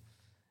like,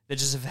 that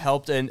just have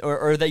helped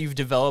or that you've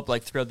developed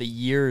like throughout the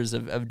years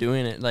of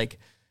doing it? Like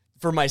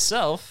for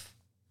myself,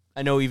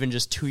 I know even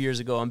just 2 years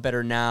ago, I'm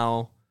better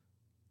now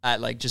at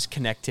like just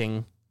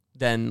connecting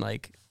than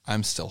like.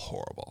 I'm still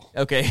horrible.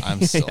 Okay.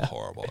 I'm still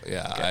horrible.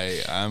 Yeah.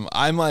 Okay.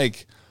 I'm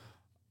like,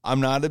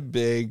 I'm not a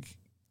big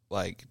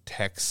like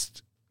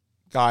text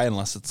guy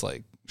unless it's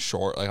like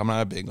short. Like I'm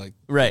not a big like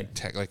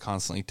like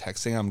constantly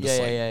texting. I'm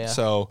just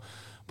so,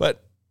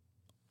 but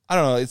I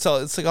don't know.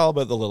 It's like all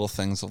about the little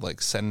things of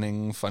like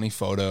sending funny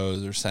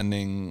photos or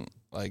sending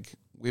like,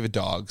 we have a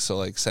dog, so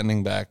like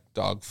sending back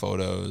dog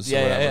photos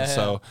or whatever.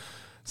 So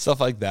stuff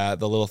like that,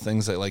 the little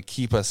things that like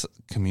keep us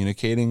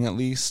communicating at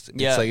least.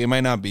 It's like, it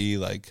might not be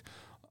like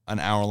an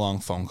hour-long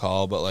phone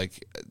call, but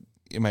like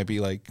it might be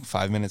like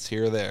 5 minutes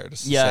here or there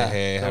just to say,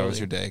 hey, how was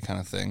your day kind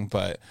of thing.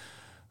 But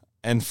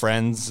and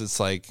friends, it's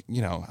like,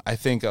 you know, I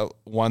think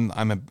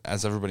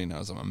as everybody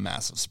knows, I'm a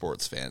massive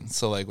sports fan.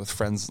 So like with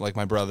friends, like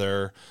my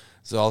brother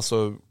is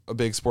also a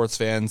big sports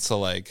fan. So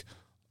like,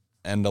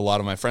 and a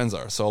lot of my friends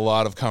are. So a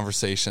lot of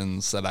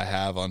conversations that I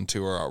have on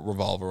tour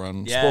revolve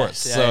around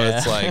sports.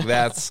 It's like,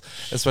 that's,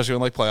 especially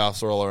when like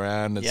playoffs roll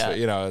around, it's,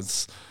 you know,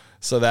 it's,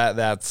 so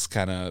that's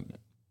kind of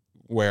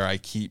where I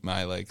keep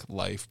my like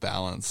life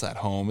balance at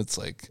home. It's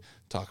like,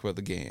 talk about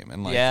the game.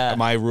 And like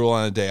my rule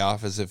on a day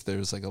off is if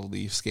there's like a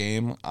Leafs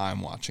game,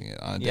 I'm watching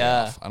it on a day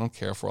off. I don't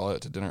care if we're all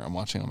out to dinner, I'm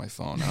watching on my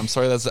phone. And I'm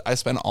sorry, I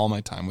spend all my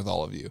time with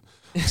all of you.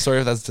 I'm sorry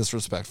if that's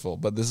disrespectful,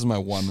 but this is my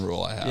one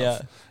rule I have.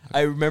 Yeah.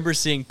 I remember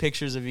seeing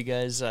pictures of you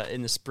guys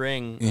in the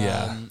spring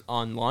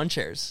on lawn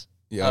chairs.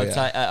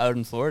 Outside, out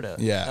in Florida.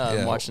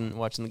 Watching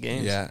the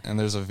games. Yeah, and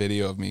there's a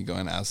video of me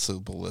going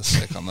absolute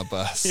ballistic on the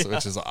bus,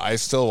 which is, I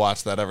still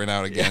watch that every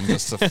now and again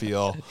just to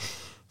feel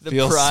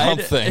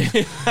something,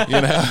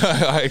 you know.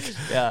 Like,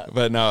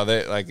 but no,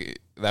 that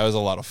was a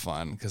lot of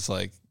fun because,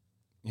 like,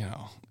 you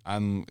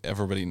know,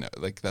 everybody know,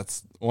 like,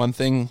 that's one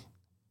thing,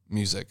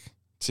 music.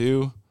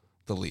 Two,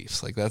 the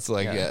Leafs. Like, that's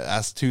like,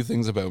 ask two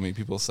things about me.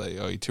 People say,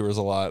 oh, he tours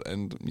a lot,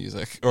 and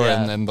music,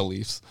 and then the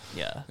Leafs.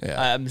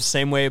 I'm the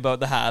same way about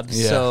the Habs.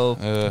 So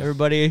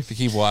everybody, if you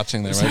keep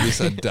watching, there might be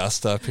some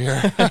dust up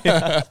here.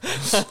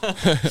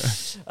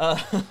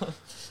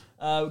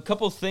 A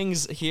couple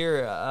things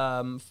here.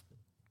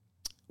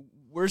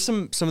 What are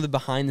some of the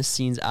behind the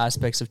scenes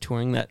aspects of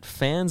touring that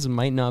fans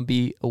might not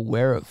be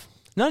aware of?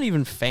 Not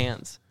even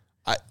fans,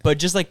 but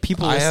just like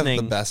people listening. I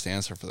have the best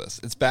answer for this.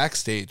 It's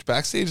backstage.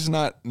 Backstage is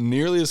not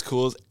nearly as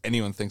cool as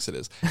anyone thinks it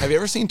is. Have you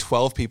ever seen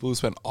 12 people who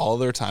spend all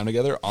their time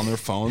together on their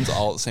phones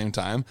all at the same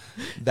time?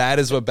 That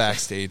is what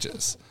backstage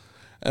is.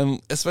 And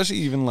especially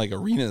even like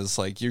arenas,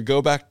 like you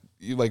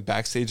like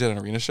backstage at an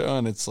arena show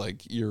and it's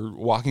like you're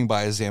walking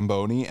by a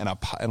Zamboni and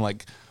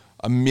like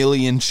a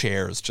million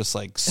chairs just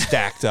like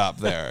stacked up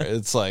there.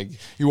 It's like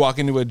you walk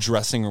into a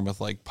dressing room with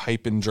like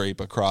pipe and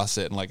drape across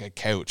it and like a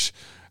couch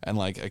and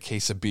like a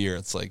case of beer.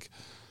 It's like,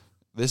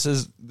 this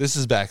is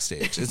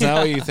backstage. It's not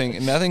what you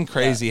think. Nothing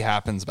crazy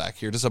happens back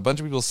here. Just a bunch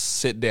of people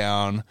sit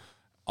down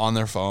on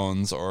their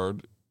phones or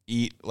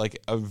eat like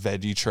a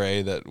veggie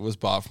tray that was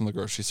bought from the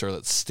grocery store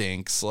that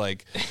stinks.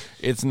 Like,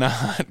 it's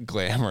not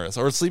glamorous.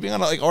 Or sleeping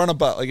on a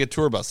bus, like a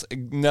tour bus.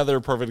 Another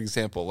perfect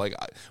example. Like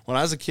when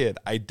I was a kid,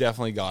 I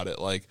definitely got it.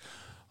 Like,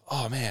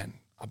 oh man,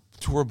 a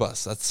tour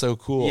bus. That's so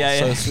cool.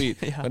 So sweet.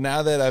 But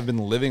now that I've been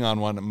living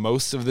on one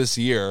most of this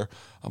year,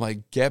 I'm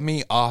like, get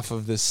me off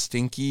of this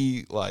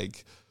stinky,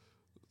 like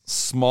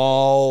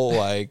small,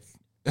 like,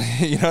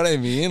 you know what I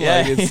mean?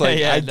 Like, it's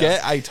like,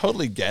 I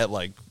totally get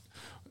like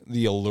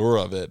the allure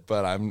of it,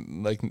 but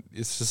I'm like,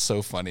 it's just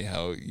so funny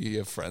how you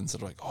have friends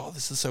that are like, oh,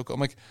 this is so cool.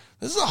 I'm like,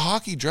 this is a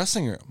hockey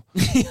dressing room.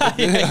 You know what I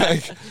mean?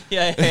 Like,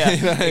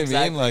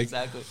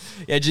 exactly.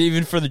 Yeah,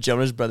 even for the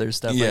Jonas Brothers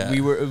stuff, like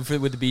we were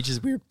with the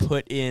Beaches, we were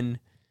put in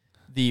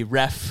the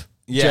ref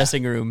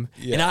dressing room,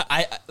 and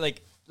I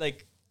like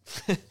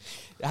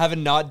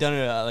having not done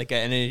an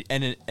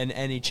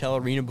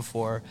NHL arena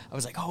before, I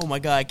was like, oh my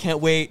god, I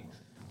can't wait.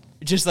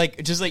 Just like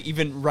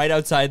even right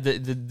outside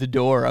the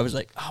door, I was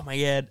like, oh my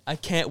god, I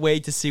can't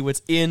wait to see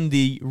what's in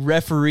the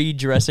referee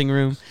dressing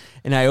room.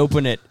 And I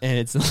open it, and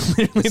it's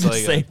literally the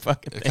same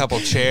fucking thing. A couple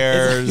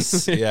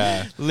chairs,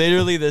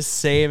 literally the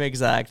same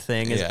exact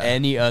thing as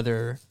any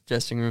other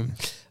dressing room.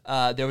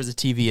 There was a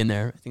TV in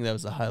there. I think that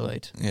was the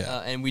highlight.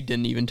 And we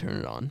didn't even turn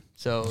it on.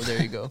 So there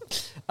you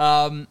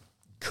go.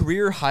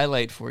 Career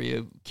highlight for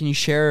you. Can you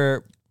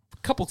share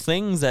a couple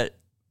things that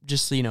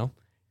just, you know,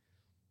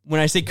 when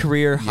I say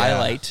career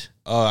highlight,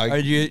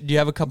 do you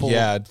have a couple?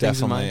 Yeah, things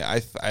definitely. in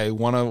mind? I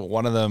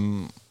one of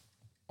them.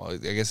 Well, I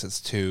guess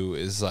it's two.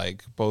 Is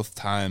like both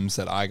times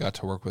that I got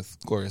to work with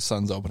Gloria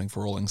Sons opening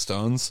for Rolling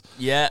Stones.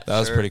 Yeah, that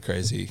was pretty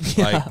crazy.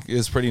 Like, it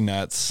was pretty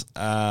nuts.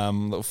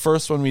 The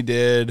first one we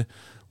did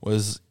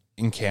was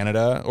in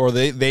Canada, or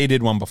they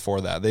did one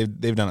before that.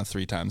 They've done it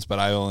 3 times, but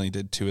I only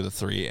did 2 of the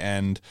 3.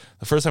 And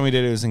the first time we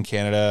did it was in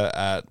Canada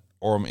at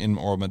in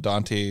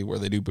Oromodonte where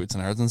they do boots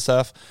and hearts and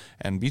stuff,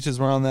 and Beaches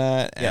were on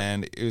that. Yep.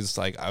 And it was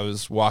like I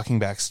was walking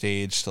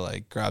backstage to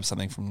like grab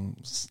something from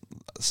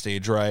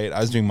stage right. I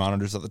was doing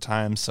monitors at the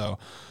time, so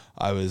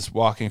I was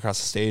walking across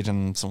the stage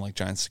and some like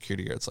giant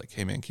security guards like,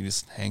 hey man, can you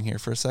just hang here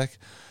for a sec?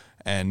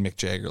 And Mick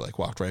Jagger like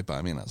walked right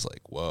by me and I was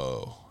like,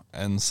 whoa.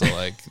 And so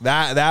like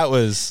that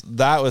was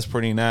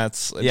pretty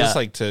nuts. Yeah. Just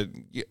like to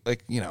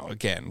like, you know,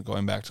 again,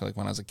 going back to like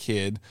when I was a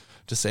kid,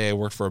 to say I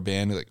worked for a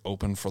band who like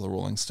opened for the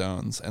Rolling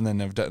Stones and then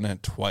I've done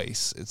it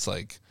twice. It's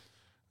like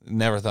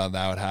never thought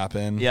that would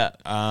happen. Yeah.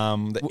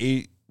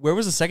 Where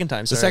was the second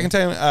time? The second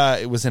time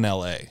it was in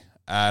LA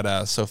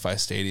at SoFi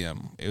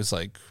Stadium. It was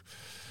like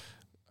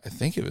I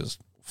think it was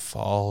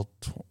fall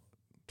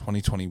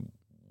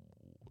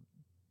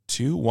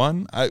 2022,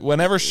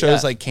 whenever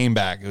shows like came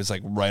back, it was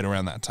like right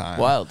around that time.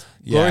 Wild.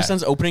 Yeah. Rolling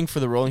Stones opening for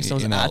the Rolling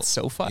Stones at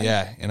SoFi.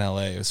 Yeah, in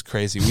LA. It was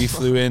crazy. We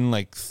flew in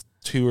like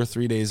 2 or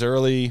 3 days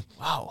early.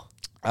 Wow.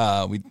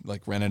 We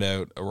like rented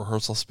out a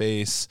rehearsal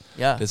space.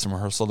 Yeah. Did some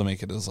rehearsal to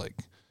make it as like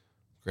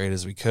great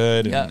as we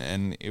could. Yeah.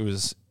 And it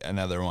was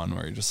another one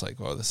where you're just like,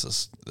 oh, this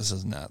is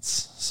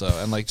nuts. So,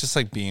 and like just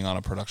like being on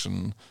a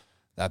production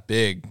that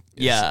big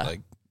is like,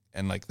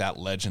 and like that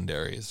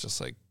legendary is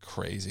just like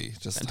crazy.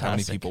 Just fantastic. How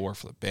many people work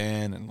for the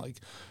band and like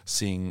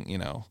seeing, you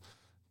know,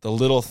 the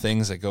little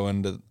things that go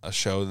into a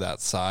show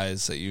that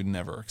size that you'd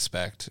never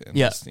expect. And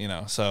just, you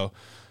know, so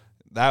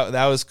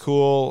that was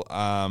cool.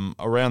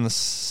 Around the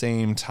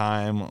same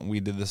time we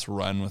did this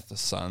run with the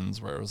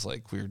Suns where it was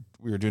like we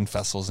were doing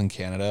festivals in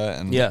Canada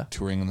and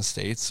touring in the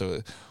States.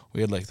 So we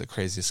had like the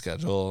craziest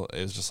schedule.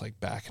 It was just like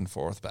back and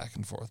forth.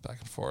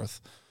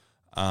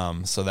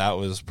 So that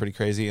was pretty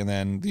crazy. And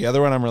then the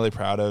other one I'm really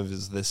proud of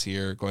is this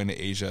year going to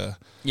Asia.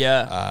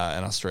 Yeah.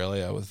 And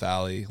Australia with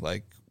Valley.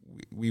 Like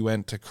we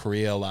went to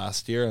Korea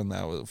last year and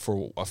that was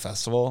for a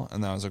festival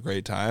and that was a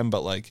great time.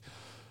 But like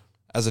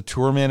as a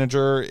tour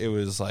manager, it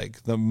was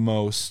like the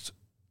most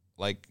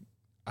like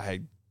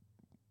I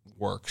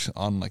worked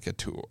on like a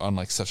tour on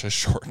like such a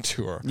short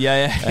tour.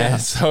 Yeah.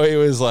 And so it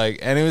was like,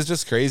 and it was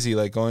just crazy,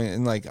 like going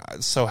and like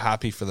so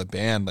happy for the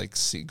band, like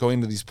going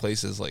to these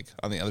places like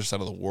on the other side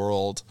of the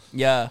world.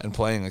 Yeah. And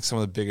playing like some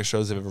of the biggest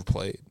shows they've ever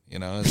played. You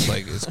know, it's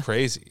like it's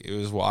crazy. It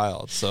was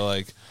wild. So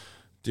like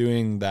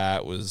doing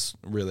that was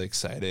really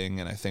exciting.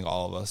 And I think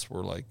all of us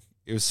were like,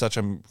 it was such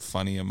a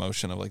funny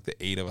emotion of like the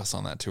 8 of us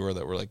on that tour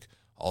that were like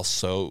all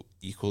so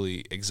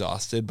equally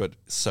exhausted, but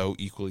so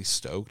equally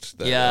stoked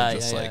that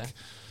just like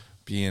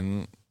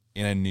being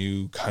in a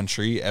new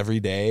country every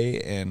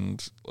day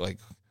and like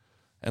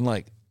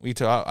we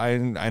talk. I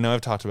know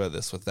I've talked about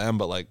this with them,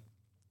 but like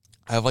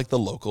I have like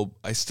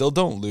I still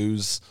don't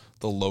lose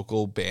the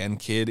local band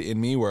kid in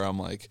me where I'm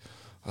like,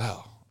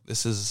 wow,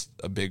 this is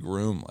a big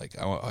room. Like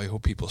I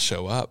hope people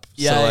show up.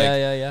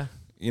 Yeah.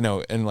 You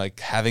know, and like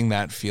having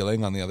that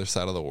feeling on the other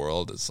side of the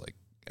world is like,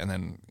 and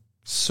then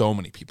so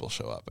many people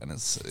show up and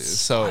it's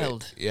so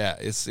wild.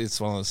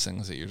 It's one of those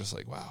things that you're just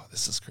like, wow,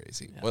 this is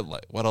crazy.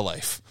 What a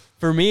life.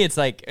 For me, it's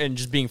like, and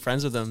just being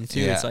friends with them too.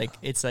 Yeah.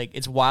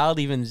 It's wild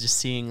even just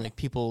seeing like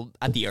people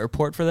at the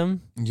airport for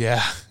them.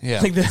 Yeah.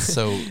 Like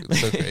so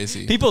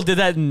crazy. People did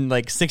that in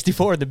like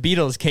 64. The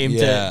Beatles came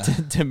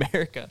to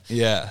America.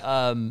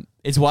 Yeah.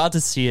 It's wild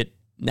to see it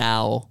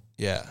now.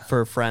 Yeah.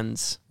 For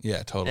friends.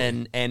 Yeah,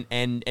 totally.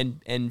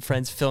 And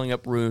friends filling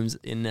up rooms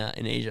in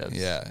Asia.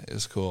 Yeah, it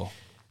was cool.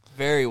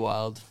 Very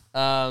wild.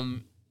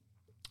 Going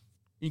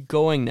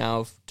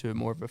now to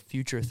more of a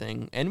future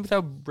thing, and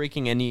without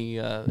breaking any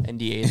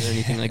NDAs or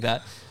anything like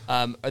that,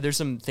 are there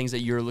some things that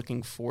you're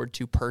looking forward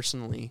to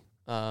personally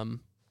in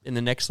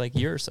the next like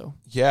year or so?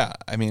 Yeah,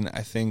 I mean,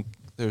 I think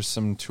there's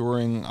some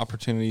touring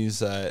opportunities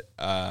that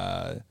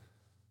are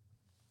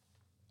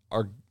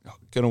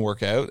going to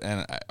work out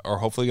and are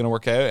hopefully going to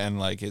work out, and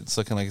like it's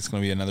looking like it's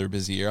going to be another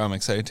busy year. I'm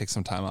excited to take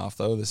some time off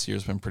though. This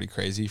year's been pretty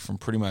crazy from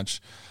pretty much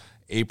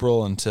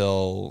April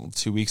until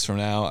 2 weeks from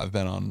now. I've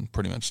been on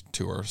pretty much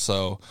tour,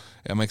 so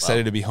I'm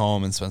excited to be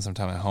home and spend some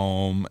time at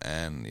home,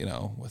 and you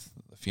know, with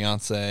the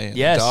fiance and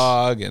the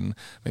dog, and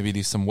maybe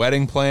do some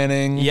wedding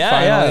planning.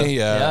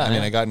 Finally, I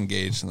mean, I got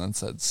engaged and then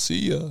said,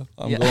 "See ya,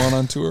 I'm going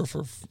on tour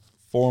for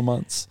 4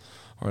 months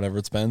or whatever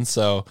it's been."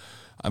 So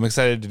I'm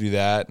excited to do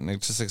that, and I'm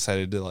just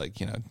excited to like,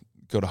 you know,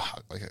 go to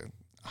like a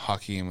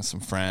hockey game with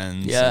some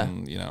friends,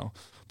 and you know,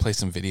 play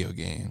some video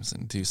games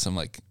and do some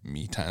like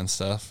me time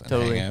stuff and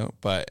hang out,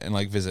 and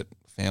like visit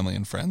family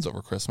and friends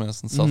over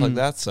Christmas and stuff like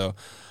that. So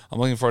I'm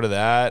looking forward to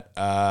that.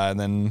 And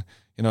then,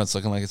 you know, it's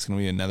looking like it's going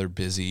to be another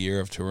busy year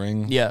of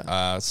touring.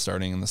 Yeah.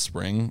 Starting in the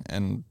spring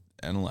and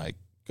like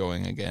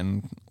going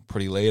again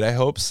pretty late, I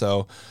hope.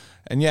 So,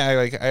 and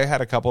I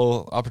had a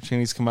couple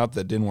opportunities come up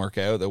that didn't work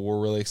out that were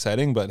really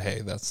exciting, but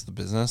hey, that's the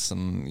business,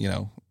 and you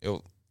know,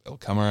 it'll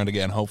come around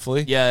again,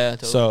 hopefully. Yeah.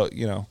 Totally. So,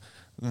 you know,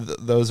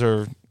 those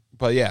are.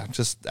 But yeah,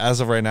 just as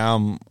of right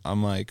now,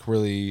 I'm like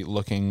really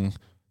looking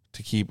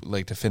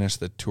to to finish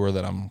the tour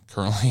that I'm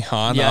currently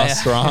on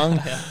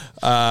strong.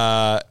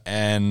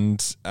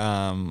 And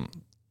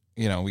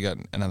you know, we got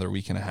another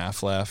week and a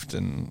half left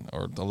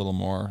or a little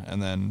more.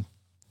 And then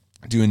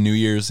doing New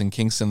Year's in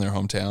Kingston, their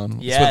hometown. It's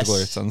with Yes. the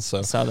Glorious Sons.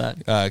 So Saw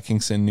that.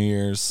 Kingston New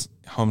Year's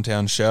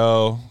hometown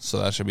show. So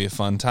that should be a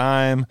fun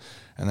time.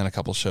 And then a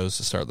couple shows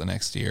to start the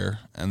next year.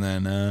 And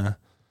then,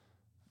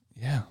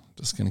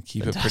 just going to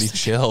keep it pretty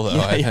chill though,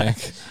 I think.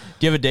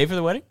 Do you have a day for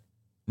the wedding?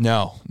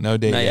 No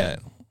date Not yet.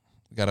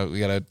 We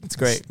gotta. It's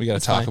great. We gotta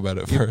That's talk fine. about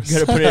it first. You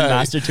got to put it in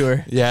master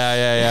tour.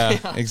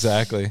 Yeah.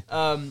 Exactly.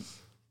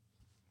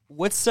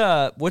 What's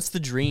the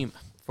dream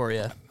for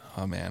you?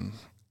 Oh man,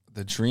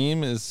 the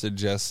dream is to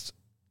just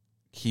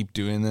keep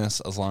doing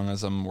this as long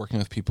as I'm working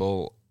with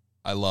people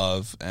I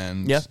love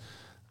and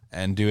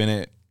doing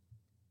it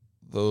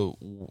the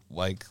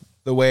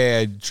way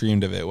I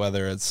dreamed of it.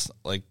 Whether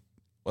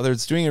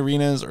it's doing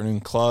arenas or doing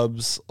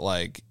clubs,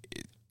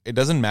 it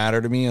doesn't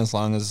matter to me as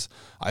long as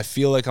I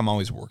feel like I'm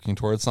always working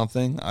towards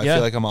something. I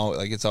feel like I'm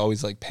always it's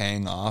always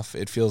paying off.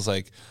 It feels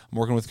like I'm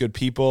working with good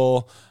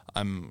people.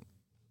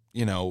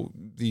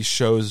 These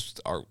shows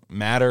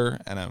matter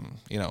and I'm,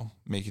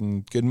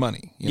 making good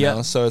money, you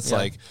know? So it's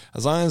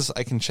as long as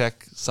I can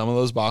check some of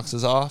those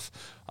boxes off,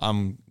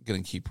 I'm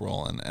going to keep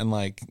rolling. And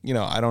I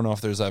don't know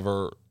if there's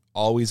ever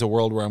always a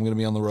world where I'm going to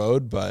be on the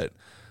road, but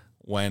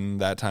when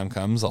that time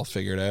comes, I'll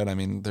figure it out. I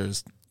mean,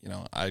 there's,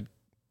 I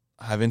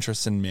have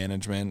interest in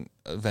management.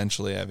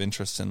 Eventually I have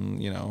interest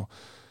in,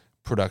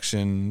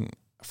 production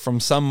from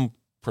some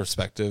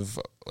perspective,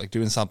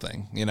 doing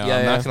something, I'm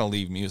not going to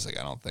leave music.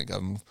 I don't think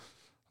I'm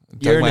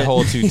dug my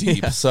hole too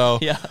deep. So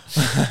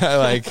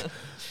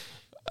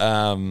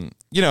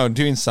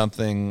doing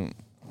something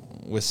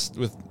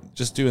with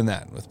just doing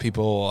that with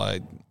people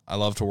I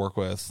love to work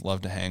with,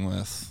 love to hang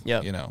with,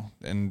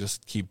 and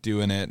just keep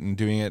doing it and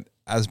doing it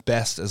as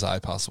best as I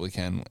possibly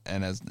can,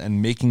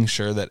 and making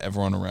sure that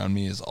everyone around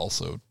me is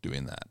also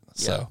doing that.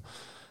 So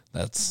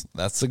that's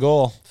the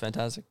goal.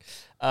 Fantastic.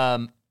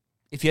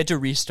 If you had to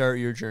restart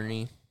your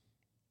journey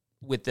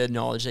with the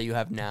knowledge that you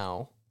have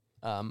now,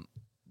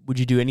 would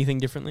you do anything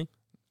differently?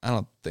 I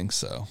don't think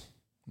so.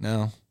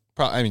 No.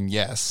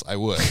 Yes, I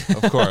would.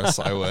 Of course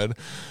I would.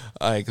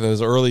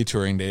 Those early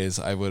touring days,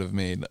 I would have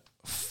made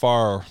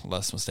far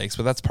less mistakes,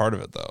 but that's part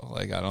of it though.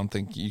 I don't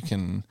think you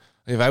can,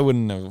 if I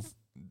wouldn't have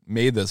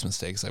made those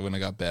mistakes, I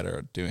wouldn't have got better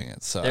at doing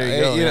it. So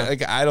there you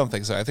go, I don't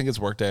think so. I think it's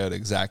worked out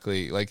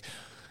exactly.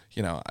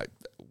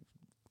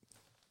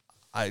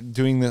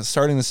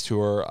 Starting this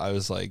tour, I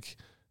was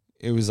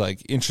it was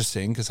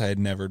interesting because I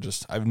had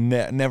I've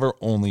never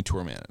only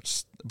tour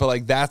managed,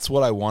 but that's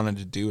what I wanted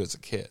to do as a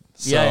kid.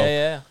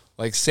 So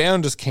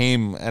sound just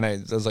came and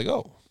I was like,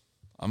 oh,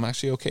 I'm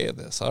actually okay at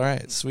this. All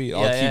right, sweet.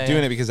 I'll keep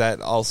doing it because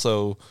that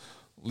also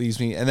leaves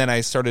me. And then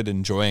I started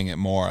enjoying it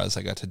more as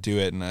I got to do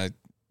it, and I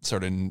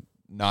started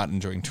not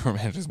enjoying tour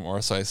managers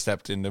more. So I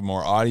stepped into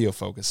more audio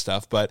focused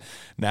stuff. But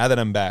now that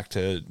I'm back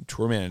to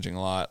tour managing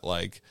a lot,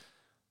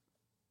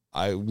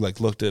 I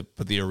looked at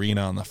the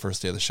arena on the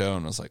first day of the show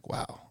and was like,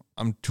 wow,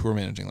 I'm tour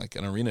managing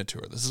an arena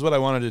tour. This is what I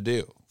wanted to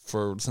do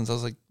since I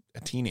was a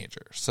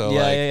teenager. So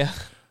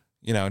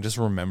just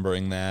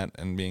remembering that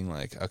and being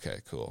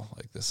okay, cool.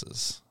 This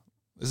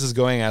is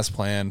going as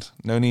planned.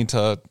 No need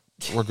to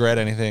regret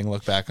anything,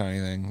 look back on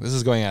anything. This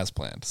is going as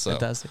planned. So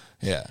fantastic.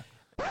 Yeah.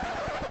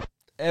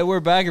 And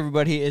we're back,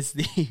 everybody. It's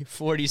the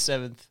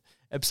 47th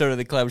episode of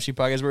the Cloud Machine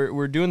Podcast.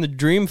 We're doing the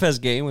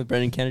Dreamfest game with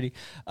Brendan Kennedy.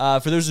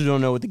 For those who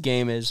don't know what the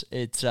game is,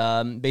 it's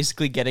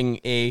basically getting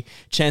a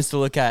chance to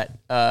look at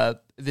the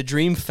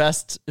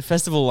Dreamfest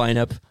festival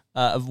lineup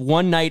of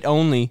one night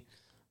only.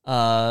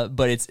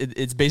 But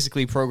it's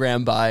basically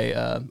programmed by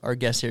our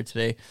guest here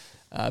today,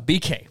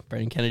 BK,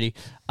 Brendan Kennedy.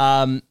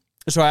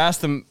 So I asked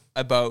them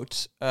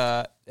about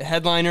a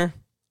headliner,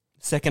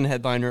 second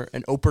headliner,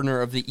 an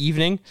opener of the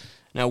evening.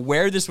 Now,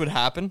 where this would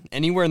happen,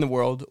 anywhere in the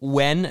world,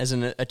 when, as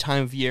in a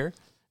time of year,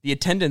 the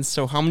attendance,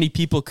 so how many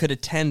people could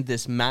attend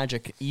this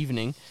magic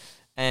evening,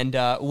 and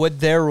what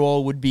their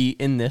role would be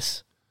in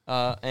this.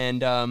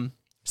 And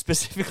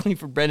specifically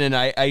for Brendan,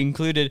 I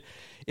included,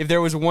 if there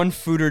was one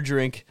food or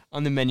drink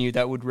on the menu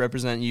that would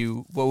represent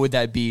you, what would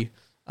that be?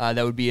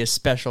 That would be a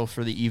special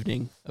for the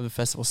evening of the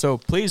festival. So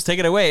please take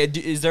it away.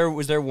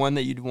 Was there one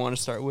that you'd want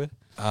to start with?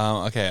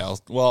 Okay.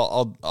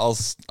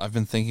 I've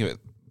been thinking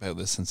about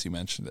this since you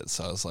mentioned it.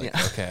 So I was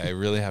okay, I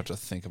really have to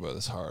think about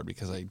this hard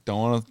because I don't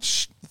want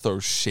to throw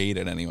shade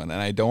at anyone, and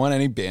I don't want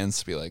any bands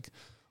to be like,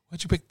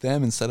 why'd you pick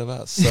them instead of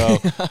us? So,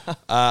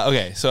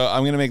 okay. So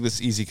I'm going to make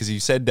this easy because you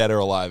said Dead or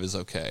Alive is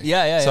okay.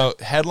 So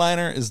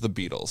headliner is the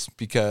Beatles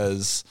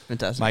because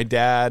my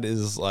dad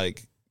is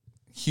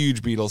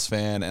huge Beatles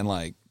fan,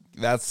 and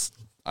that's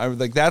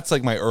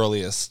my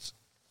earliest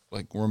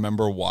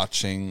remember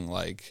watching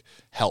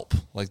Help,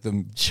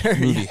 the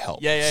movie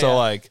Help.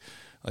 So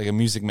a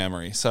music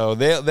memory. So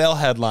they'll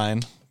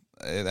headline.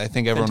 I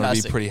think everyone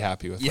would be pretty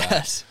happy with that.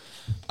 Yes.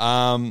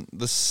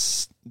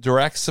 The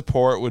direct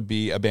support would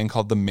be a band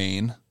called The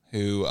Maine,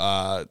 who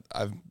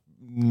I've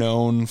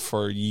known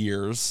for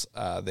years.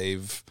 I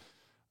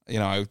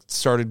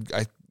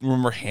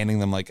remember handing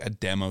them a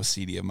demo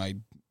CD of my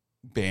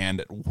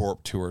band at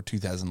Warped Tour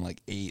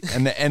 2008,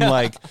 and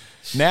like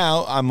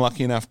now I'm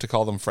lucky enough to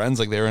call them friends.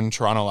 Like they were in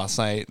Toronto last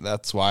night.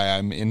 That's why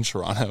I'm in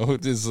Toronto.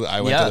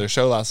 I went to their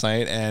show last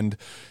night, and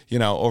you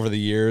know, over the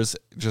years,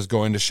 just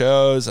going to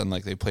shows and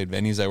like they played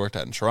venues I worked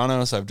at in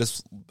Toronto. So I've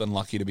just been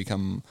lucky to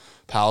become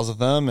pals with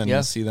them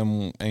and see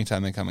them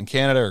anytime they come in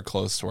Canada or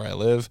close to where I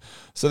live.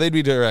 So they'd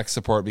be direct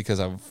support because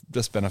I've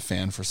just been a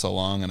fan for so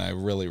long, and I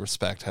really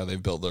respect how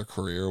they've built their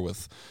career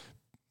with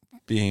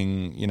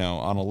being, you know,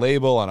 on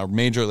a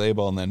major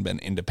label, and then been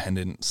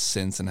independent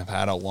since, and have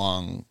had a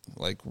long,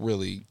 like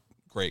really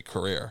great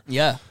career.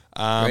 Yeah.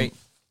 Great.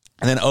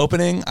 And then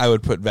opening, I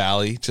would put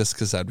Valley just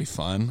because that'd be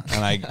fun,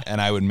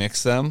 and I would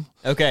mix them.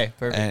 Okay,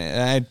 perfect.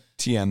 And I'd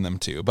TN them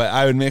too, but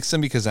I would mix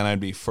them because then I'd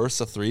be first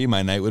of three.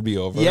 My night would be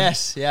over.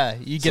 Yes, yeah.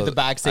 You get the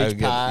backstage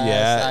pass.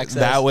 Access.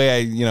 That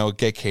way I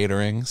get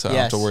catering, so I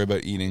don't have to worry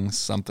about eating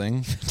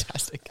something.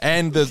 Fantastic.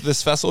 And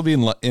this festival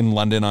will be in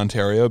London,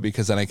 Ontario,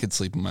 because then I could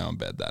sleep in my own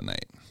bed that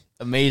night.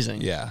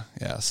 Amazing. Yeah.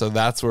 So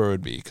that's where it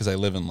would be because I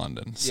live in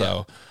London.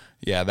 So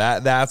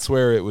that's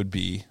where it would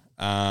be.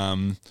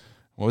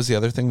 What was the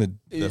other thing?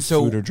 The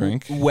food or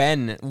drink?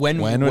 When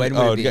would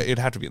it be? It'd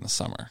have to be in the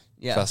summer.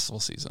 Yeah. Festival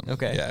season.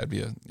 Okay. Yeah,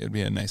 it'd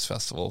be a nice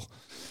festival.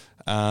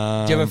 Do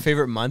you have a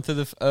favorite month of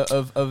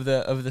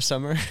the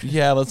summer?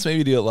 Yeah, let's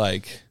maybe do it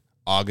like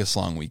August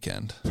long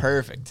weekend.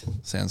 Perfect.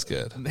 Sounds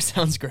good. That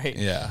sounds great.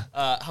 Yeah.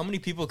 How many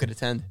people could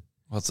attend?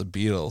 Well, it's the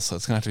Beatles, so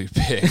it's gonna have to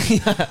be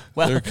big.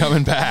 Well, they're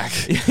coming back.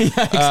 Yeah,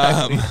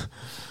 exactly.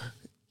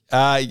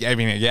 I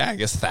mean, yeah, I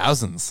guess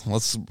thousands.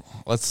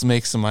 Let's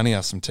make some money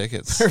off some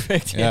tickets.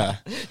 Perfect. Yeah.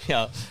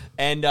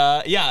 And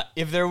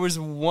if there was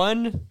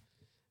one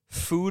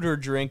food or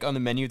drink on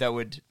the menu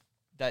that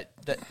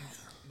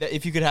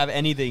if you could have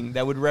anything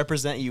that would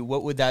represent you,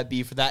 what would that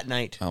be for that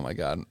night? Oh my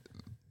God.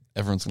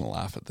 Everyone's going to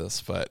laugh at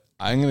this, but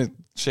I'm going to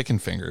chicken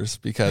fingers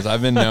because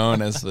I've been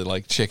known as the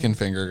like chicken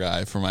finger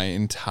guy for my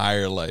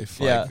entire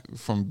life. Like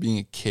from being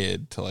a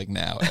kid to like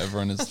now,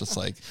 everyone is just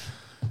like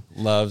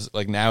loves,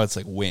 like now it's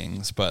like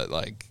wings, but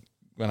like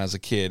when I was a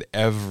kid,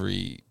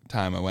 every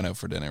time I went out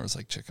for dinner, it was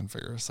like chicken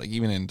fingers, like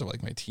even into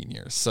like my teen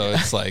years. So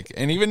it's like,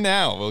 and even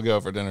now we'll go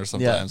for dinner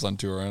sometimes on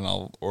tour and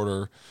I'll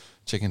order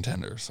chicken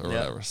tenders or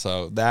whatever.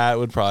 So that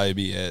would probably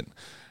be it.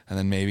 And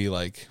then maybe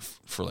like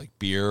for like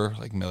beer,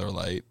 like Miller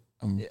Lite.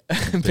 I'm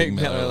a big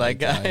Miller Lite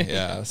guy.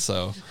 Yeah.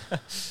 So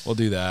we'll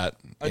do that.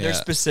 Are there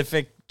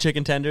specific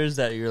chicken tenders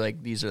that you're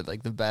like, these are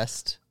like the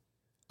best?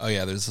 Oh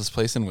yeah, there's this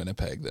place in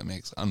Winnipeg that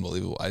makes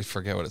unbelievable. I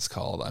forget what it's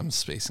called. I'm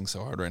spacing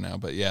so hard right now,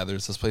 but yeah,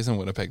 there's this place in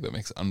Winnipeg that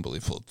makes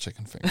unbelievable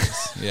chicken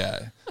fingers.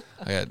 Yeah,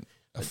 I had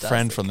a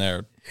friend from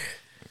there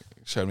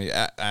showed me.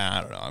 I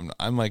don't know.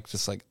 I'm like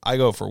just like I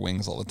go for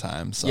wings all the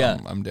time, so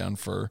I'm down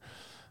for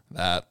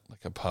that.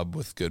 Like a pub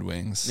with good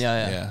wings.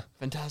 Yeah.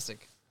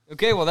 Fantastic.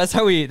 Okay, well that's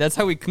how we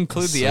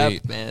conclude the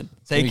app, man.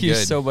 Thank you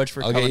so much for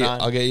coming on.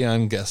 I'll get you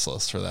on guest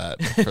list for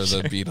that for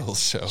the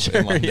Beatles show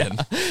in London.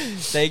 Yeah.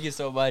 Thank you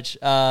so much.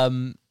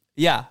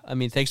 I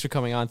mean, thanks for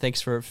coming on.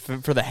 Thanks for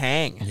the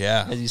hang.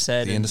 Yeah, as you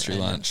said, the industry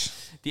lunch.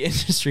 The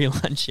industry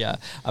lunch. Yeah,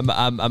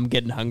 I'm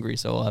getting hungry,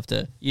 so we'll have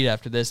to eat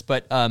after this.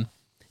 But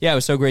it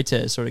was so great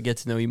to sort of get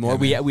to know you more.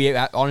 We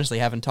honestly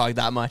haven't talked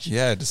that much.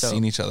 Yeah, just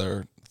seen each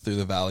other through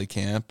the Valley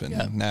camp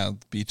and now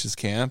Beaches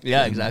camp.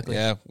 Yeah, and exactly.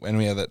 Yeah, and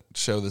we have that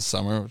show this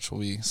summer, which will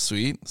be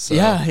sweet. So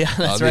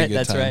that's right.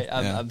 That's right.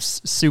 I'm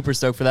super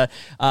stoked for that.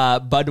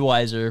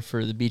 Budweiser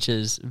for the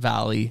Beaches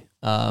Valley.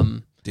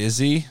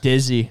 Dizzy.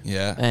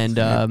 Yeah. And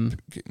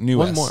New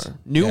one West. more.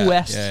 New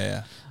West.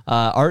 Yeah.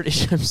 Art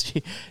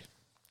HMC.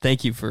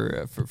 Thank you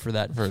for that. For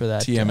that.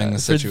 TMing the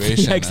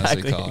situation, exactly,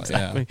 as we call it.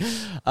 Exactly.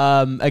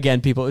 Yeah.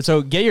 Again, people,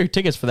 so get your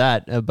tickets for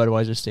that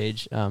Budweiser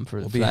stage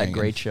for that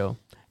great show.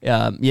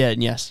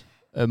 Yes.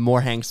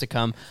 More hangs to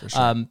come. For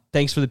sure.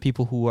 Thanks for the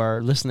people who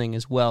are listening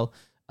as well.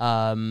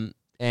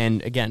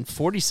 And again,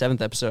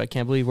 47th episode. I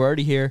can't believe we're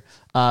already here.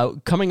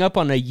 Coming up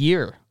on a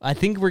year. I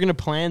think we're going to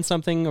plan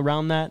something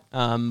around that,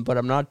 but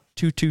I'm not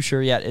too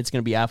sure yet. It's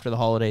going to be after the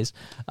holidays.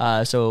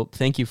 So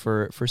thank you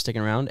for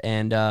sticking around,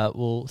 and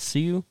we'll see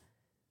you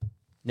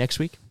next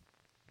week.